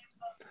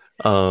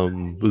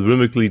 With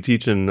Rhythmically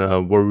Teaching,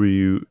 what were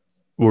you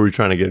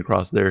trying to get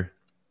across there?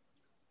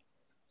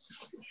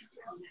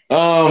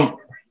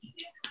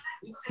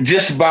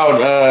 Just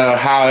about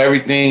how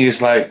everything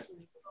is like,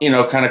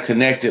 kind of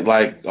connected.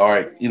 Like, all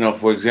right,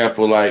 for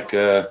example, like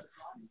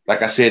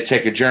I said,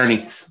 take a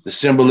journey, the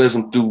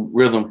symbolism through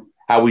rhythm,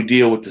 how we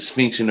deal with the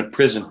Sphinx in the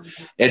prison,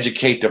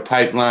 educate the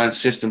pipeline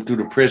system through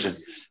the prison,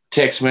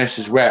 text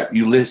message rap,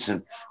 you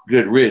listen,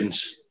 good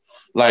riddance.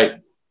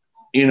 Like,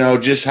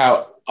 just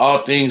how all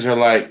things are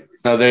like,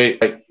 they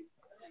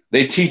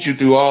teach you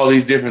through all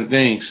these different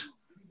things.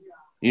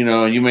 You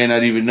may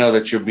not even know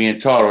that you're being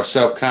taught, or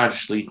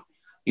subconsciously,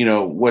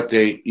 what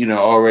they,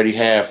 already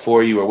have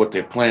for you, or what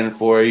they're planning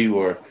for you,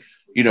 or,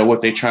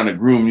 what they're trying to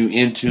groom you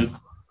into,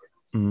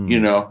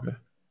 Okay.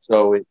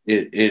 So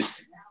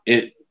it's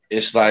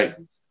like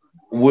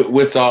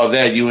with all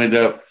that, you end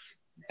up,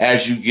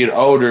 as you get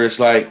older, it's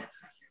like,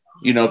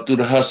 through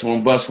the hustle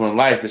and bustle in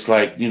life, it's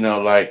like,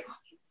 like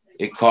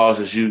it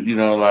causes you,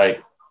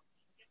 to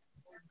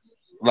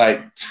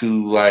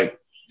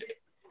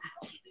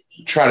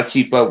try to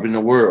keep up in the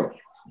world.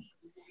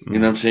 You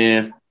know what I'm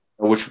saying?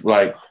 Which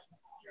at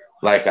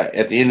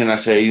the end, and I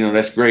say,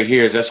 that's gray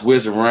hairs, that's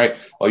wisdom, right?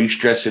 Or you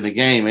stressing the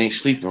game, ain't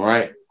sleeping,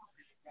 right?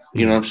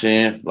 You know what I'm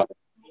saying? Like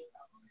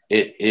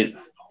it's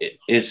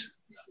it's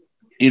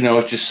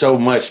just so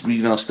much,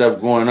 stuff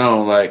going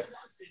on, like,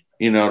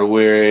 to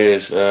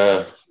whereas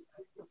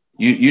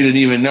you didn't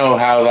even know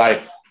how,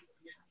 like,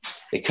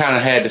 it kind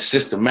of had the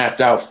system mapped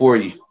out for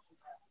you,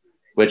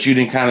 but you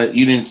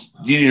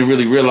didn't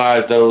really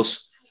realize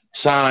those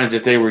signs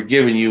that they were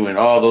giving you, and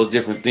all those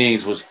different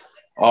things was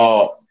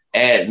all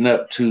adding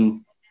up to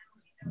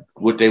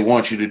what they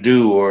want you to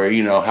do, or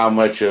how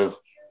much of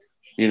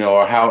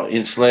or how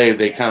enslaved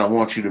they kind of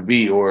want you to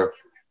be, or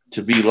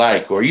to be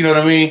like, or what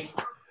I mean?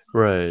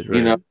 Right.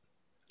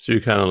 So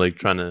you're kind of like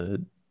trying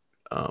to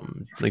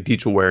like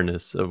teach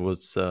awareness of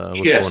what's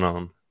Yes. going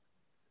on.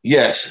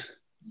 Yes.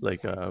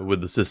 Like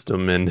with the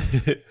system, and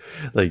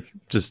like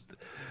just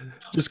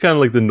kind of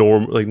like the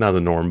norm, like not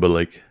the norm, but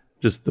like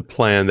just the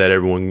plan that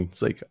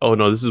everyone's like, oh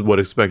no, this is what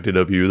expected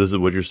of you. This is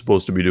what you're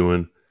supposed to be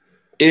doing.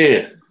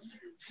 Yeah.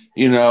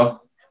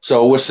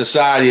 So what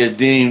society has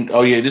deemed,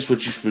 oh yeah, this is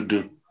what you should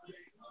do.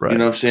 Right. You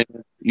know what I'm saying?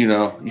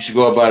 You should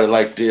go about it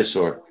like this,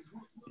 or,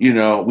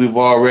 we've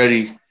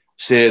already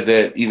said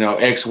that,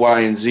 X,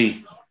 Y, and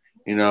Z,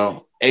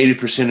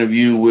 80% of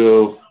you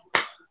will,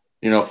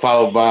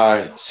 followed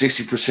by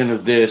 60%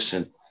 of this,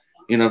 and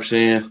you know what I'm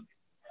saying?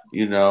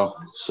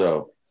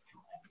 So,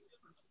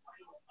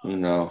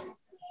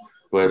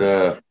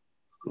 but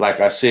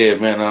like I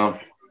said, man, I'm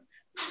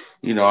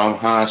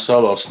Han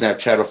Solo,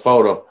 Snapchat a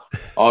photo.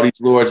 All these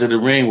Lords of the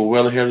Ring were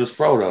well ahead of this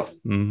Frodo.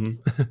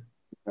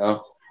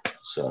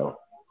 So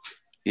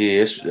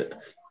yeah, it's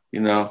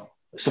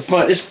it's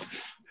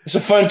a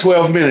fun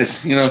 12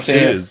 minutes, you know what I'm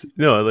saying? It is.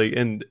 No, like,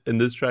 and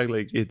this track,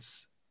 like,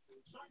 it's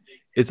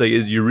like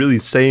you're really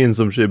saying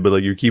some shit, but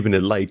like you're keeping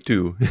it light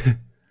too.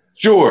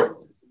 Sure.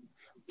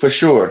 For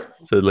sure.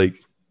 So like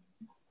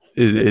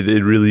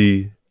it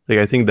really, like,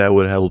 I think that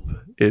would help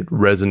it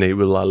resonate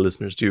with a lot of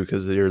listeners too,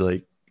 because they're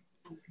like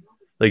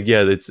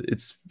yeah, it's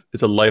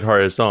a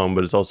lighthearted song,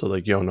 but it's also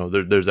like, no,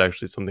 there's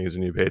actually some things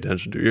you need to pay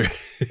attention to here.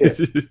 Yeah,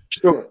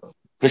 sure.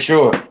 For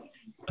sure.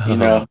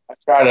 I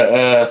try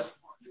to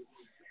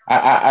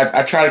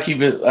I try to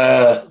keep it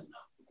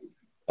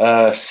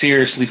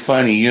seriously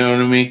funny, you know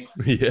what I mean?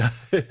 Yeah.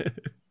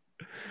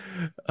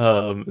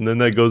 And then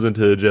that goes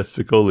into Jeff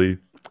Spicoli.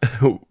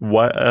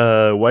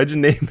 Why'd you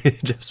name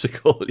it Jeff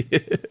Spicoli?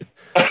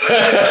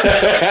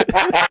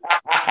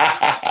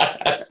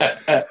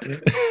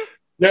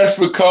 Jeff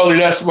Spicoli,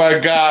 that's my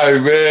guy,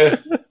 man.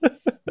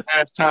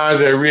 Last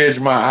times at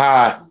Ridge My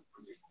High.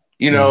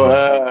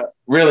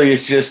 Really,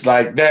 it's just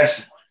like,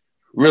 that's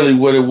really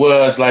what it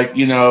was. Like,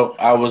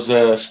 I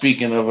was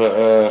speaking of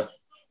a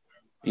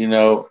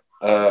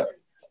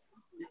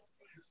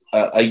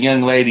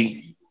young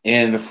lady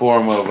in the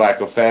form of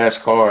like a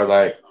fast car,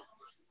 like,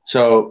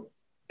 so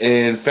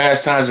in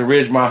Fast Times at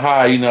Ridgemont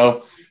High,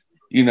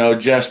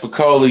 Jeff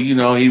Spicoli,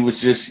 he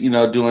was just,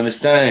 doing his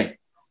thing,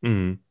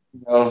 and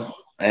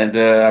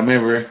I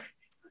remember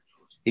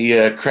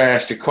he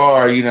crashed the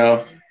car,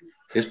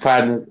 his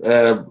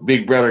partner,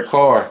 big brother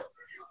car,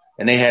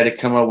 and they had to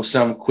come up with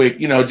something quick,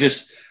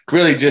 just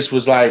really just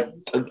was like,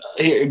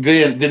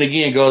 then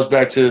again, goes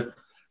back to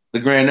the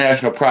Grand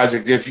National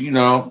Project. If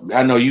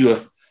I know you a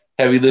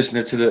heavy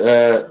listener to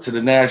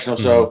the National,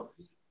 so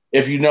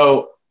if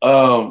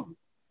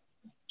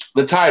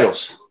the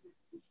titles,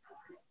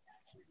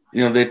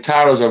 the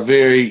titles are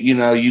very,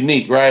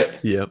 unique, right?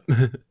 Yep.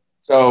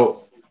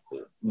 So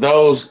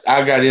those,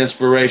 I got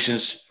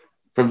inspirations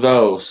from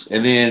those,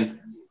 and then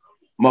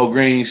Mo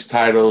Green's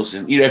titles,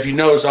 and if you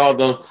notice, all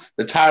the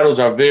titles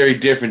are very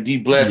different. D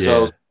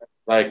Bledsoe's,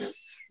 like, you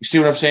see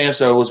what I'm saying?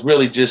 So it was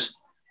really just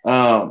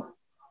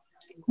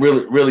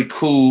really, really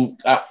cool.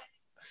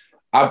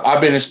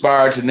 I've been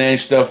inspired to name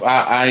stuff.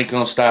 I ain't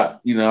gonna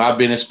stop. I've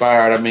been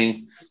inspired. I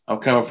mean, I'm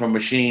coming from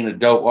Machine, a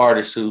dope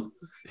artist who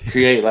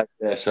create like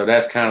that. So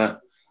that's kind of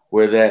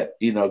where that,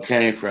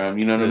 came from.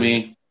 You know what I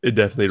mean? It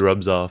definitely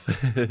rubs off.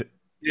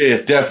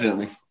 Yeah,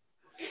 definitely.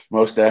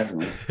 Most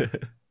definitely.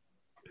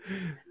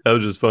 That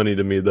was just funny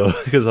to me though,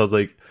 because I was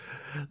like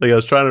I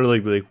was trying to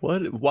like be like,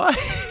 what? Why?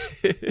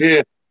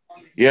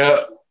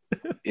 Yeah.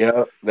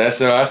 That's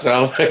how I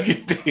sound like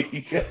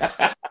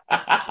it.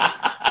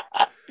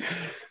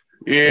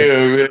 Yeah,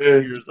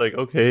 man. You're just like,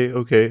 okay.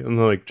 I'm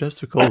like, Jeff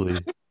Spicoli.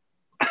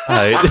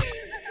 All right.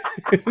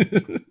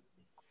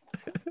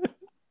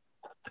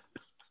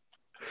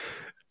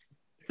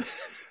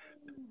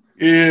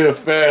 Yeah,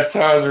 Fast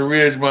Times at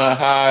Ridgemont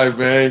High,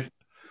 man.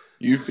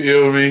 You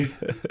feel me?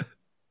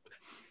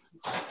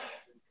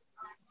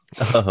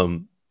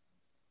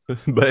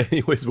 But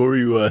anyways, what were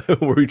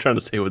you trying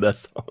to say with that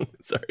song?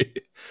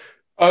 Sorry.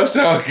 Oh, it's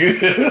all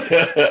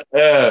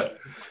good.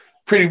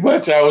 Pretty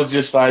much, I was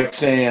just like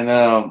saying,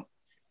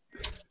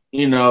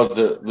 you know,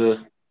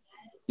 the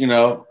you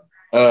know,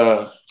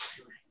 uh,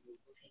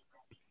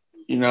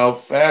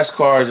 fast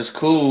cars is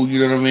cool. You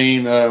know what I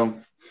mean?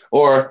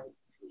 Or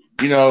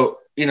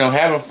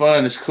having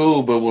fun is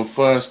cool, but when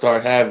fun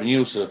start having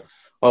you, it's a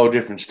whole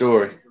different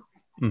story.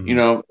 Hmm.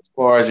 As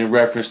far as in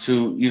reference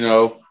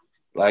to,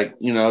 like,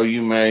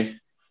 you may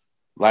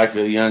like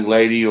a young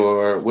lady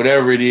or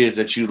whatever it is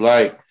that you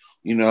like,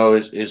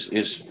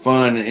 is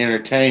fun and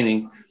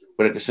entertaining,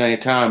 but at the same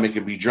time, it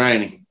can be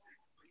draining.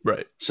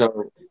 Right.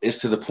 So it's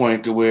to the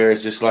point to where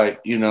it's just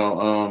like,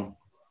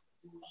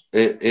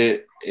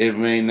 it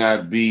may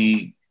not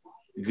be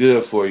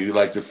good for you.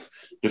 Like the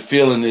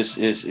feeling is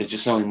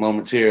just only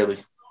momentarily.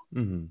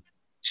 Hmm.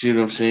 See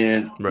what I'm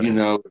saying?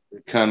 Right.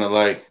 Kind of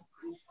like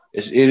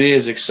it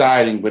is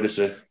exciting, but it's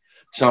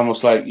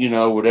almost like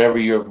whatever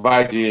your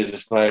vice is.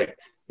 It's like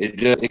it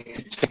could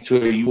take to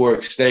a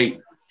euphoric state,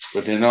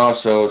 but then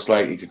also it's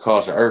like it could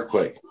cause an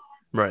earthquake.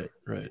 Right.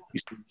 Right. You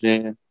see what I'm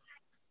saying?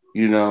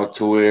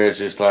 To where it's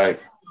just like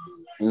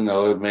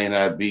it may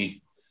not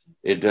be.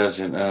 It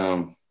doesn't.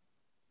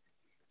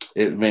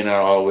 It may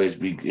not always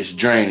be. It's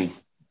draining.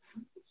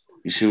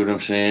 You see what I'm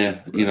saying?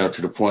 Right.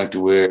 To the point to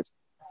where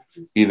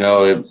it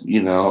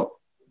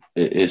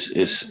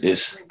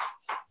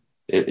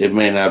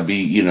may not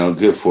be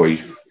good for you.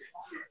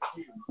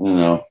 You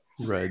know.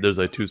 Right. There's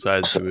like two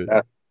sides So, to it.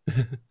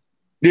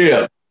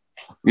 yeah.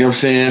 You know what I'm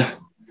saying?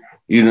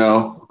 You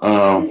know,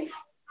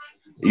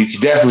 you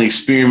can definitely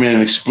experiment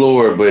and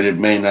explore, but it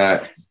may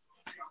not.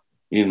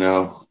 It may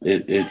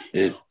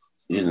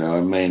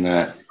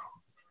not.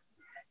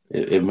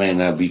 It may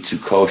not be too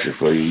kosher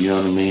for you. You know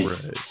what I mean?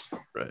 Right.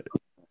 Right.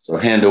 So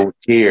handle with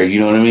care.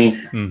 You know what I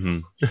mean?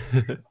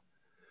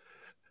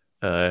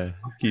 Hmm.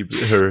 Keep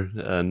her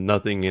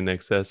nothing in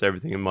excess,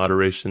 everything in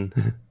moderation.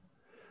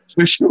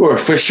 For sure.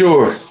 For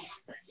sure.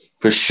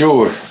 For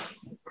sure.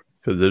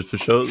 Because there's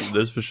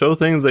for sure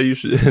things that you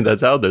should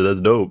that's out there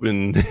that's dope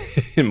in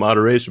in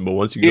moderation. But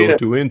once you go Yeah.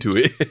 too into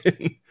it,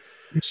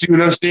 You see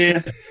what I'm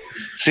saying?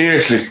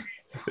 Seriously.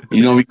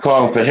 You're gonna be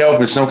calling for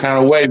help in some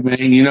kind of way, man.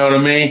 You know what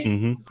I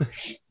mean? hmm.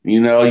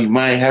 You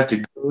might have to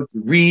go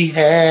to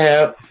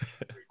rehab.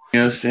 You know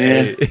what I'm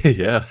saying? Hey,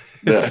 yeah,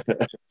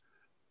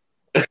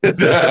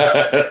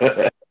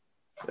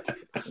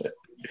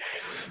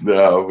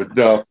 No, but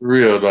no, for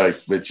real,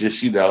 like, but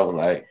just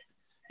like,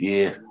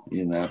 yeah,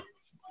 yeah.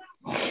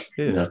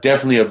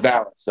 definitely a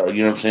balance. So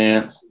you know what I'm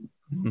saying?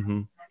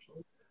 Hmm.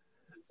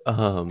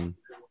 Um,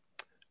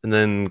 and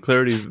then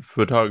clarity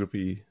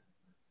photography.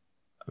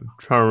 I'm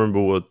trying to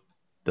remember what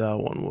that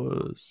one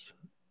was.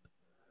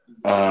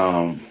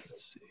 Um,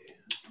 Let's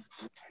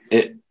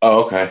see.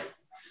 okay.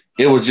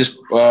 It was just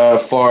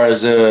far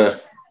as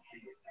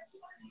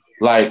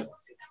like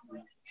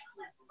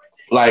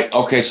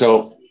okay,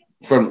 so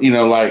from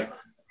like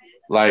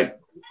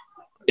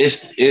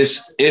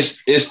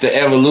it's the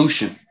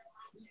evolution.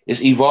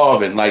 It's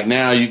evolving. Like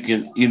now you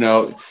can you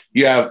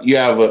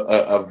have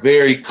a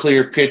very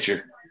clear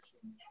picture.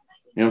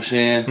 You know what I'm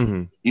saying?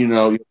 Hmm.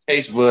 Your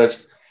taste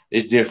buds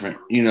is different.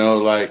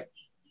 Like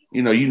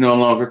you no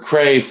longer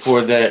crave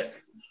for that.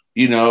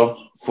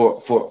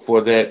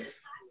 For that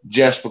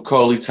Jasper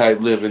Coley type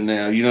living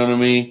now. You know what I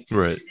mean?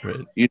 Right, right.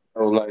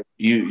 Like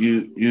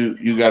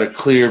you got a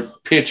clear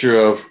picture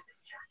of,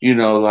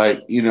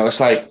 it's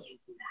like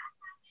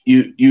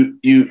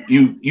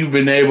you've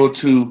been able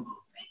to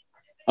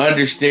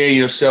understand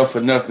yourself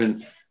enough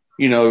and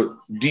do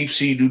deep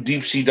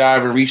sea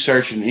diving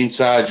research and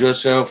inside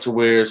yourself to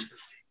where it's,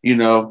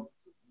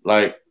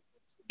 like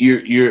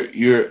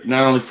you're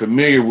not only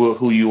familiar with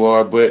who you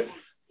are, but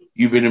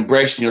you've been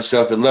embracing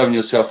yourself and loving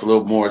yourself a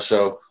little more.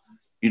 So,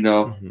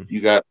 Hmm.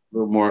 you got a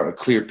little more a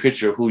clear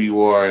picture of who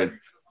you are and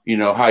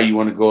how you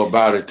want to go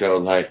about it though.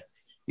 Like,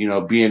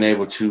 being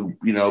able to,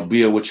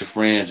 build with your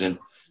friends and,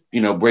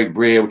 break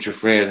bread with your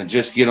friends and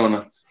just get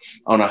on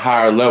a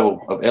higher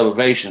level of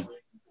elevation.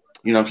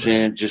 You know what I'm Right,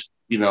 saying? Just,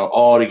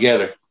 all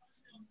together.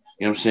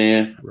 You know what I'm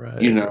saying?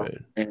 right, right.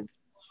 And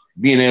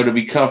being able to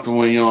be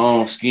comfortable in your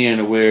own skin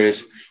to where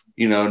it's,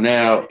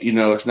 now,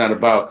 it's not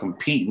about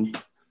competing.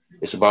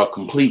 It's about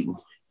completing,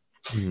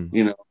 Hmm.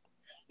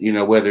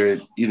 whether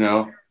it,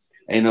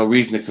 ain't no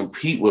reason to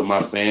compete with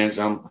my fans.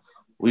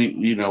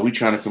 We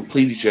trying to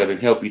complete each other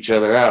and help each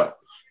other out,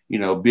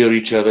 build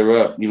each other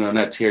up,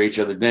 not tear each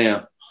other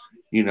down.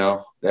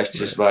 That's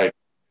just Right. like,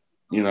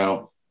 you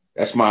know,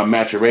 that's my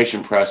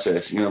maturation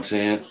process. You know what I'm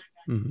saying?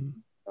 Hmm.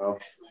 Uh,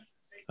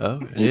 Oh,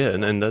 yeah,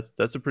 and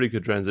that's a pretty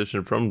good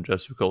transition from Jeff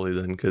Spicoli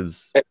then,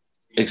 because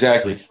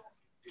exactly. like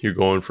you're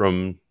going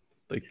from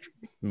like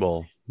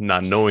well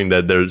not knowing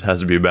that there has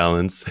to be a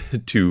balance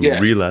to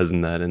Yes.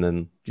 realizing that, and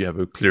then you have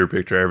a clear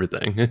picture of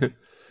everything.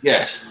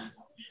 Yes.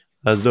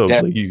 That's dope.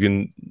 That. Like you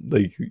can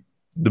like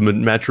the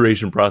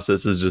maturation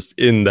process is just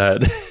in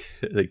that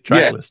like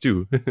track Yes. list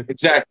too.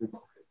 Exactly.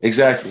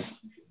 Exactly.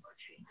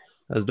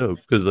 That's dope.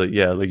 Because like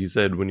yeah, like you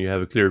said, when you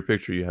have a clearer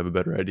picture, you have a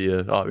better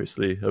idea,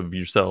 obviously, of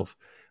yourself.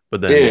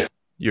 But then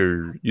Yeah,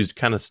 you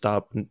kind of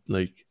stop.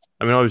 Like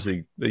I mean,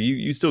 obviously,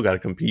 you still got to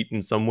compete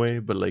in some way,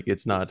 but like sure.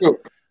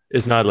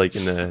 it's not like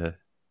in a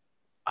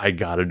I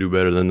gotta do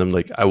better than them.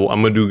 Like I'm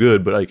gonna do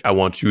good, but like I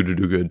want you to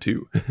do good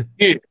too.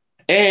 Yeah.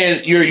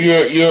 And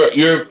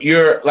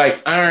you're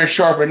like iron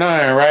sharpen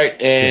iron, right?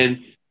 Yeah.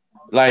 And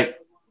like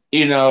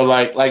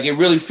like it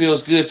really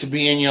feels good to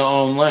be in your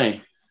own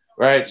lane,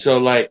 right? So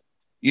like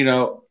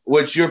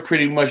what you're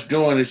pretty much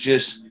doing is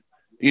just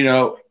you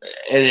know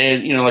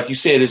and like you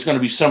said, it's going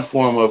to be some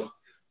form of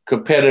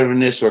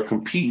competitiveness or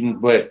competing,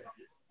 but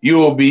you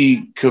will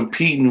be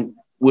competing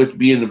with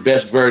being the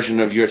best version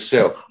of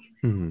yourself,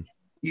 Mhm.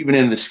 even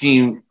in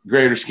the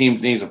greater scheme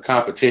of things of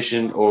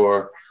competition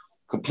or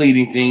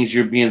completing things.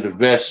 You're being the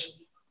best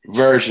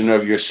version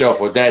of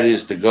yourself, or that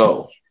is the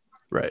goal.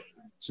 Right.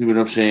 See what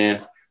I'm saying?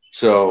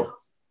 So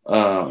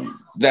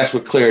that's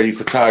what clarity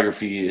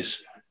photography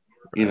is.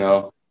 You Right.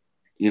 know,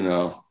 you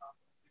know.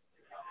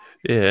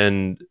 Yeah,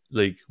 and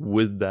like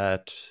with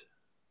that,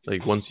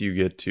 like once you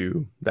get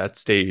to that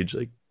stage,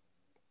 like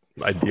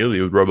ideally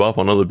it would rub off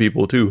on other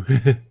people too.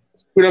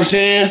 What I'm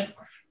saying?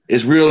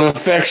 It's real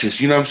infectious.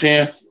 You know what I'm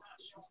saying?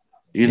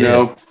 You Yeah,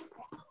 know,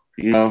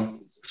 you know.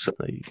 So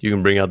like you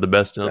can bring out the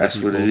best in other that's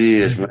what it people.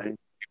 is, man.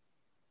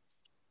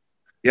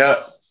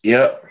 Yep,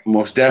 yep,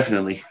 most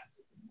definitely.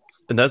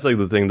 And that's like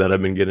the thing that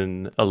I've been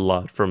getting a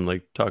lot from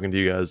like talking to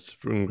you guys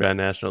from Grand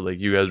National. Like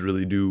you guys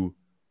really do,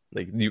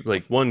 like you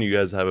like one, you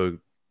guys have a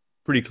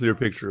pretty clear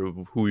picture of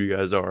who you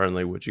guys are and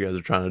like what you guys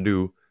are trying to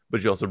do,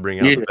 but you also bring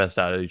out Yeah, the best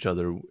out of each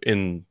other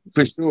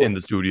for sure. in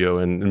the studio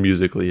and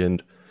musically,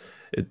 and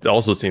it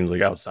also seems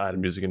like outside of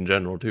music in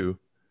general too.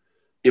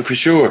 Yeah, for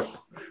sure.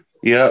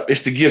 Yeah,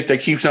 it's the gift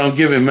that keeps on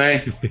giving,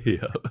 man.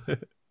 Yeah.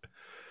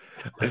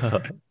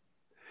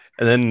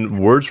 And then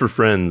Words for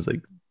Friends,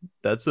 like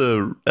that's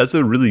a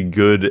really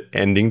good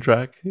ending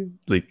track.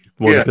 Like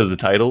one Yeah, because of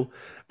the title,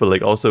 but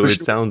like also for it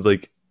sure. sounds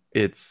like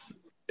it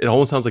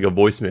almost sounds like a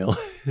voicemail,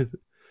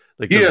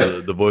 like because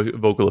Yeah, the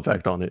vocal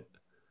effect on it.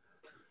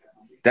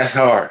 that's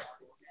hard.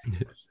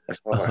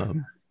 That's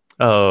hard.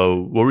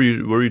 Um, what were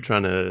you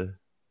trying to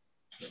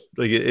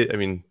like? I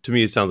mean, to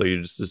me, it sounds like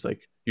you're just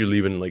like you're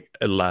leaving like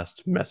a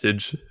last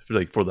message for,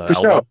 like for the For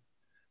sure. album.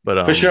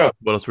 But For sure.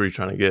 what else were you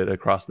trying to get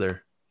across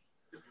there?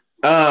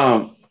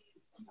 Um,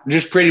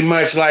 just pretty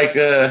much like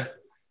uh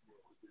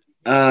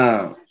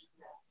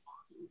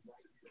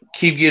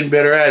keep getting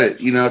better at it,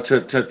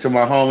 to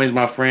my homies,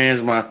 my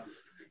friends, my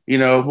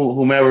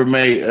whomever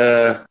may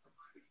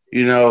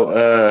you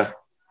know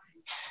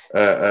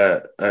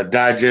uh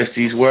digest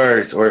these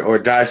words or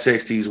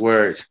dissect these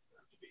words.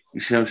 You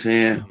see what I'm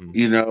saying?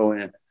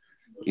 Mhm.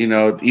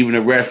 And even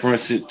a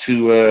reference it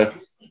to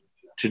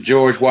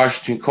George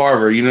Washington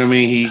Carver. You know what I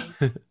mean?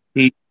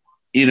 He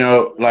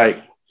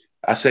like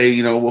I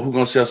say, well, who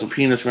gonna sell some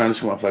peanuts around this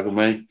motherfucker,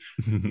 man?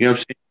 You know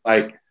what I'm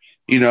saying?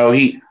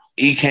 Like,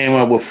 he came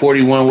up with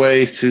 41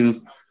 ways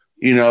to,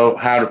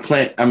 how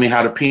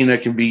the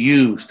peanut can be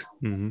used.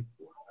 Mhm.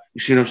 You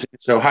see what I'm saying?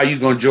 So how you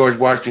gonna George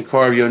Washington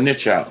carve your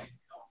niche out?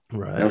 You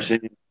know what I'm Right.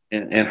 saying?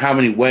 And how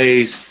many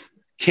ways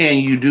can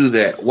you do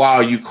that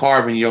while you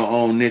carving your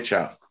own niche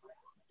out?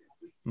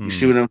 You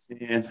see Mm. what I'm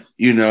saying?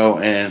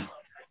 And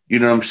you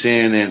know what I'm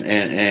saying?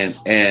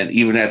 And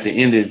even at the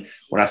ending,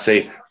 when I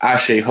say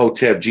Ashe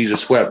Hotep,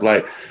 Jesus wept,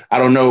 like I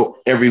don't know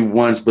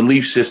everyone's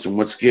belief system,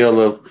 what scale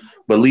of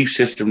belief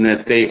system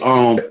that they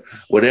own,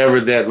 whatever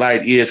that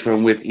light is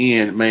from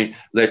within, man,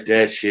 let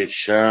that shit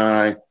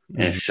shine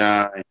and Mhm.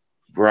 shine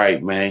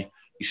bright, man.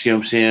 You see what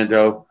I'm saying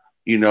though?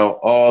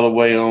 All the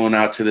way on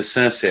out to the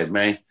sunset,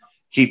 man.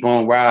 Keep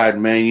on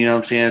riding, man. You know what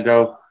I'm saying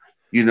though?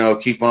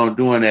 Keep on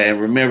doing that. And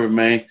remember,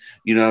 man,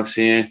 you know what I'm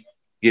saying?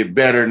 Get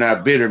better,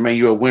 not bitter, man.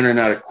 You're a winner,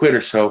 not a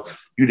quitter. So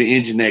you the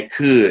engine that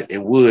could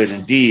and would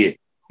and did.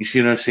 You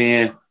see what I'm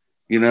saying?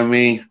 You know what I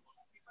mean?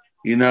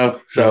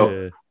 So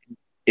Yeah.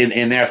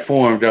 in that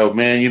form though,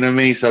 man, you know what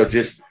I mean? So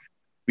just,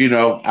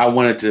 I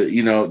wanted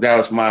to,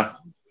 that's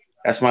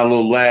my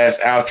little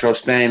last outro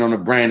stain on the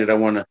brain that I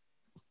want to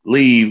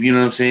leave, you know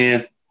what I'm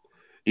saying?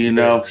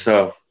 Yeah.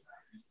 So,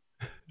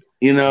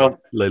 you Like, know,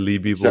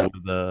 leave people so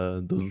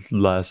with those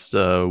last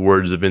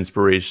words of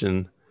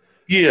inspiration.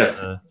 yeah,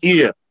 Uh,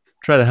 yeah,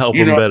 try to help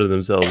you them know, better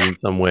themselves in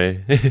some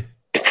way.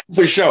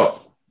 for sure.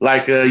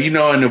 Like in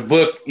the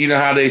book,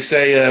 how they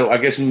say, I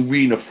guess when you're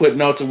reading the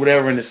footnotes or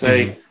whatever, and they Hmm.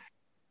 say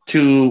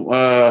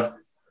to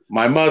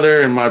my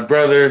mother and my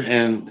brother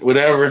and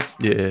whatever.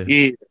 Yeah.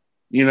 Yeah,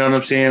 you know what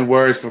I'm saying?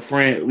 Words for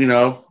friend,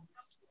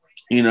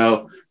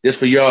 just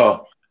for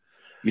y'all.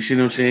 You see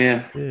what I'm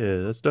saying? Yeah,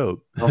 that's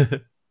dope.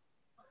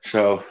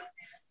 So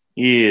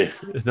yeah,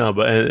 No,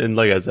 but and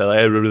like I said,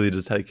 I really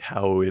just like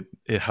how it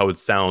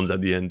sounds at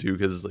the end too,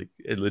 because like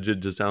it legit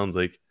just sounds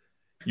like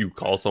you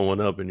call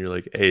someone up and you're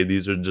like, "Hey,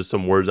 these are just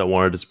some words I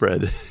wanted to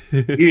spread."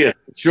 yeah,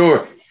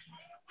 sure,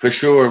 for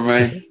sure,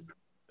 man. You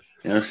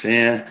know what I'm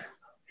saying?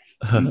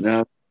 You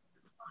know,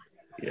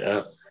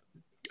 yeah.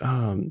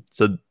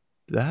 So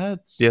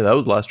that's yeah, that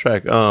was the last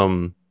track.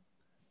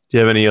 Do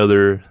you have any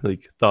other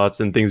like thoughts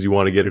and things you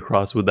want to get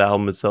across with the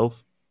album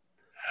itself?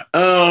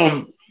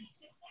 Um,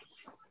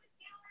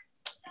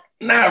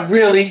 Not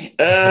really.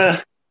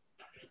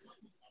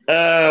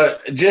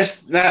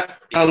 Just not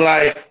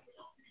like.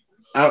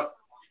 Uh,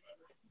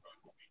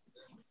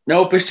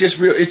 nope. It's just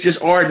real. It's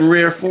just art in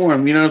rare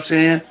form. You know what I'm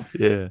saying?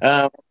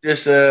 Yeah.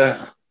 Just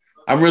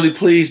I'm really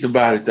pleased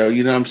about it though.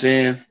 You know what I'm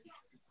saying?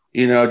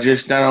 You know,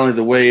 just not only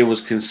the way it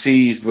was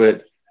conceived,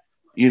 but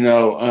you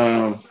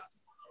know,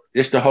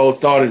 just the whole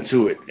thought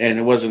into it, and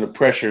it wasn't a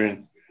pressure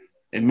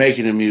in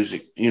making the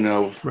music. You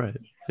know, Right.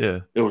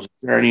 Yeah. it was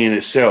a journey in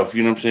itself.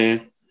 You know what I'm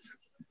saying?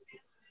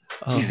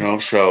 You Um. know,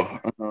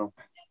 so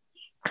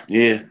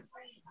yeah.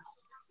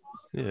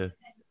 Yeah.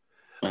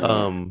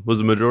 Uh, Was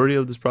the majority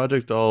of this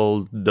project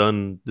all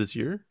done this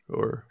year,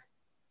 or?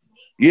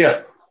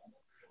 yeah,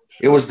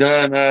 it was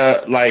done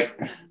like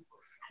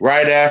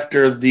right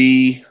after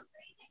the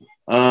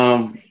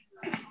um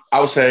I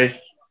would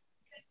say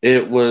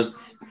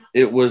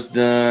it was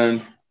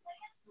done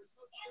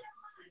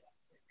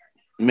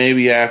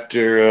maybe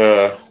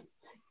after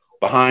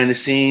behind the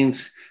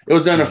scenes. It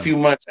was done a Mhm. few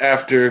months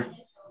after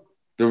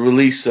the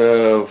release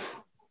of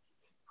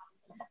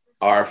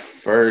our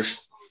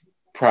first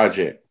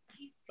project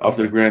off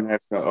the Okay, Grand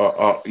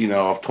National, you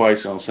know, off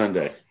Twice on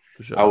Sunday.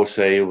 for I sure. would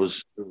say it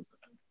was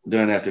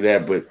done after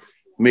that, but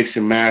mixed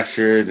and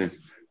mastered and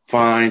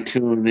fine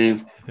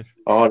tuning,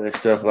 all that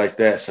stuff like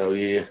that. So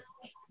yeah,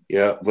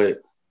 yeah, but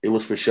it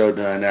was for sure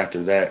done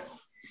after that.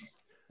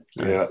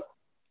 Yeah,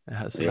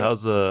 Nice. So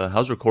yeah.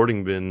 how's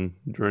recording been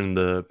during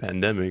the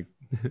pandemic?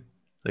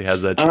 Like,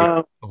 has that changed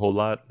Um, a whole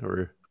lot,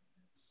 or?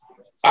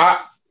 I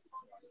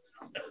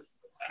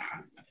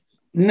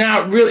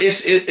not really.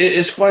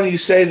 It's funny you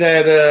say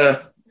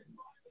that.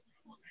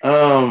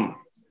 Um,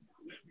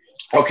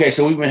 okay,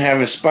 so we've been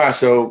having spots.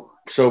 So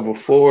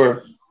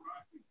before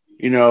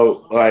you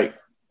know, like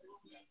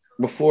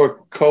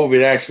before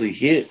COVID actually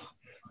hit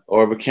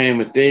or became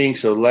a thing.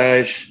 So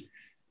last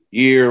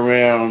year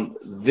around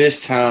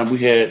this time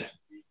we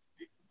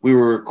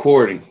were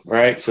recording,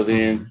 right? So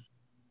then Mhm.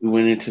 we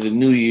went into the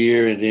new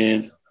year and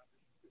then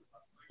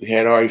we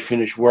had already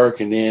finished work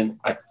and then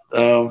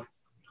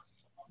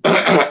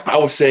I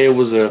would say it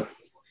was a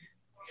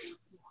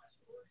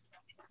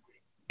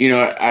you know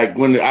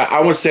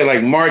I would say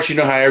like March, you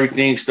know how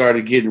everything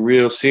started getting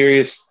real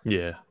serious.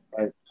 Yeah.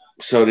 Right?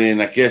 So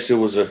then I guess it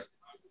was a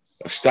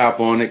stop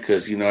on it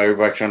because you know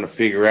everybody trying to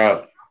figure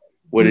out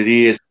what it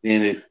is.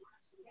 Then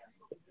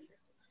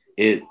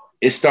it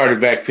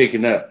started back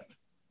picking up,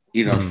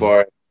 you know, as Mhm. far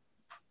as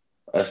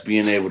us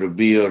being able to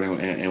build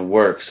and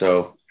work.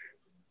 So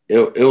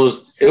it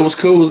was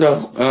cool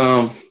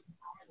though.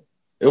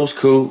 It was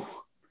cool.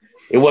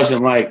 It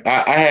wasn't like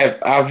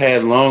I've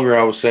had longer,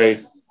 I would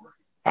say,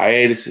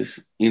 hiatuses,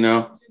 you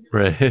know.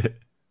 Right.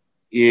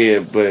 Yeah,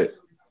 but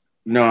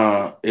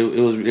no, it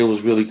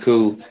was really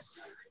cool.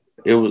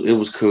 It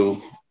was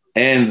cool.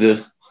 And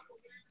the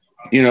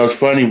you know, it's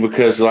funny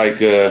because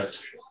like it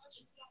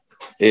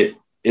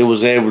it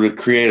was able to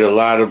create a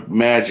lot of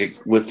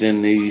magic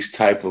within these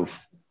type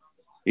of,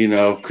 you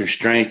know,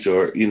 constraints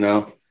or, you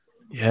know,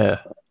 Yeah.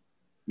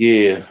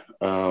 yeah.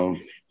 It's Um,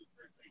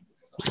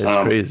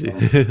 crazy.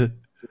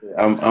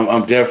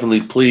 I'm definitely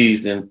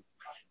pleased and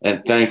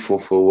thankful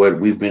for what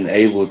we've been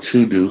able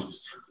to do.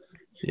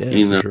 Yeah,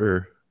 You for know,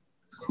 sure.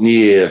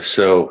 yeah.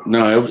 So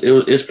no,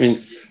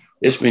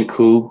 it's been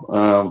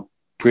cool.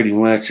 Pretty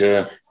much.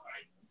 Yeah.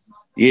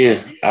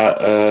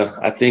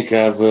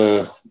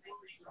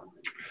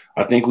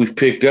 I think we've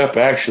picked up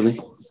actually.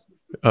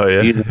 Oh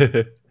yeah. You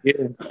know,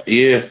 yeah,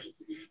 yeah.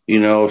 You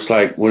know, it's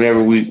like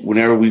whenever we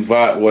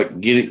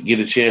vibe, get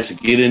a chance to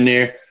get in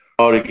there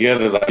all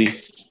together. Like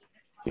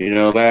you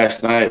know,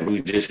 last night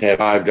we just had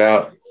vibed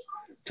out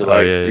to Oh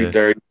like three yeah,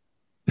 thirty,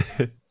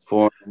 yeah.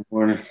 4 in the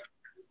morning.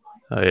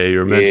 Oh yeah, you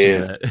were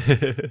mentioning Yeah,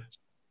 that.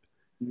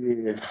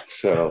 yeah.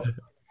 So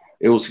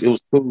it was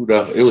cool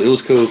though. It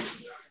was cool.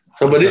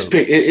 So, For but sure.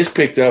 it's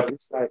picked up.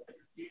 It's like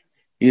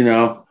you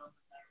know,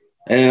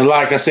 and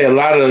like I said, a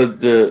lot of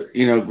the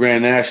you know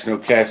Grand National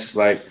cats is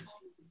like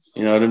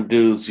you know them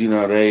dudes. You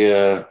know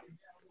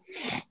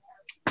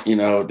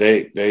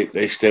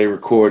they stay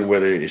recording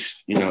whether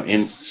it's you know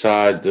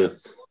inside the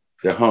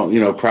home you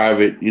know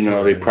private you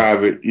know they Right.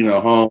 private you know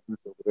homes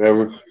or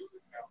whatever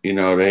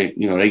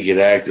they get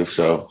active.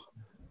 So,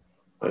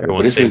 but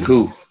Everyone's it's been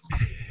staying cool.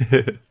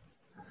 busy.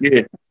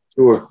 Yeah,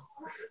 sure,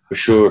 for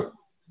sure.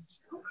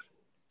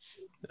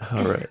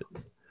 All right.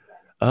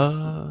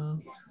 Uh,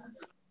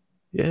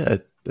 yeah,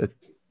 I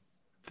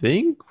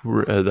think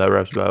that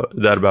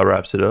about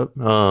wraps it up.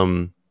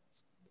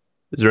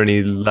 Is there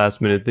any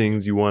last minute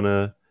things you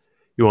wanna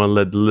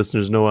let the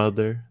listeners know out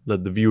there?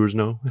 Let the viewers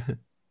know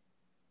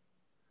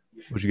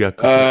what you got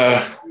cooking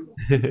Uh,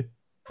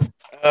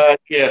 up?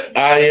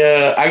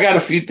 yeah, I got a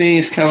few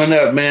things coming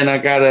up, man. I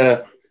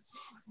got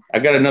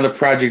another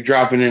project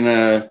dropping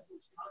in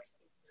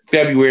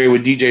February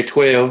with DJ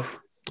 12,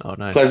 Oh,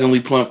 nice.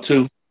 Pleasantly Plump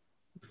 2.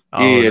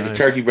 Oh, Yeah, the nice.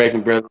 Turkey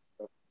Bacon Brothers.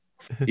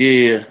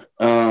 Yeah,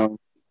 I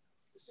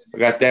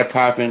got that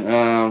popping.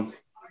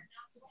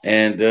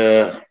 And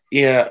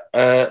yeah,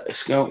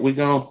 we're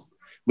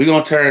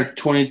gonna turn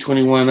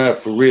 2021 up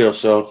for real.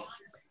 So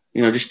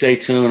just stay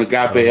tuned.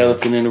 Agape Oh yeah.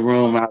 Elephant in the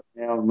Room out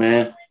now,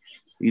 man.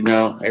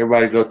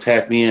 Everybody go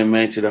tap in,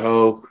 man, to the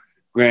whole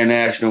Grand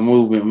National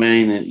movement,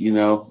 man, and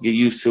get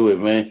used to it,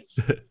 man.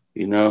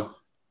 You know,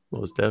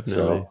 Most definitely.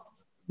 so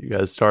You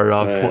guys started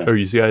off, uh, or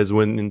you guys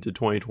went into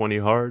 2020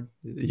 hard.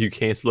 You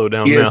can't slow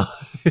down yeah,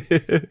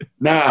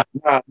 now.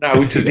 nah,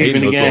 we too deep Ain't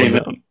in the no slowing game,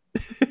 man.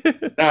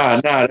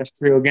 down. That's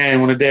real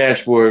game on the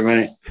dashboard,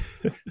 man.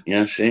 You know what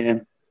I'm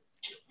saying?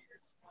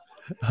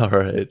 All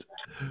right.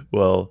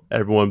 Well,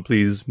 everyone,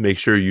 please make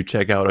sure you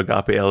check out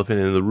Agape Elephant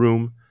in the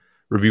Room.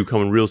 Review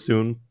coming real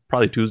soon,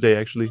 probably Tuesday,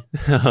 actually.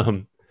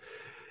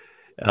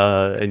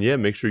 And yeah,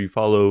 make sure you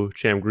follow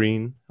Cham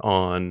Green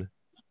on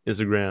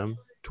Instagram,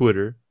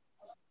 Twitter.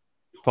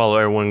 Follow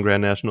everyone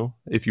Grand National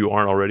if you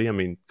aren't already. I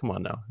mean, come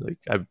on now. Like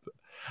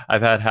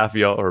I've had half of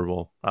y'all, or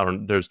well, I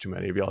don't. There's too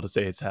many of y'all to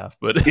say it's half,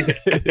 but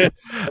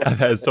I've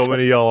had so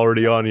many of y'all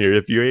already on here.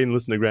 If you ain't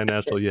listened to Grand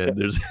National yet,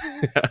 there's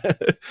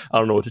I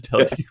don't know what to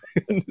tell you.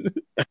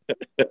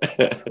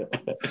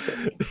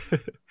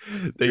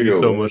 Thank you Real,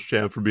 so man. much,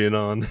 Cham, for being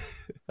on.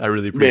 I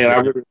really Man, I appreciate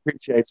it. really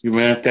appreciate you,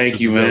 man. Thank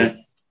This you, is dope.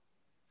 man.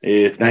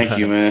 Yeah, thank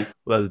you, man.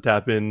 We'll have to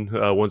tap in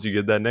once you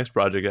get that next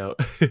project out.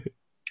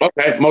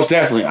 Okay, most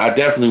definitely. I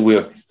definitely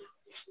will.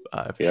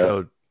 For Yeah.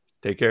 sure.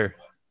 Take care.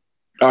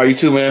 All right, you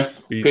too, man.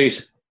 Peace.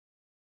 Peace.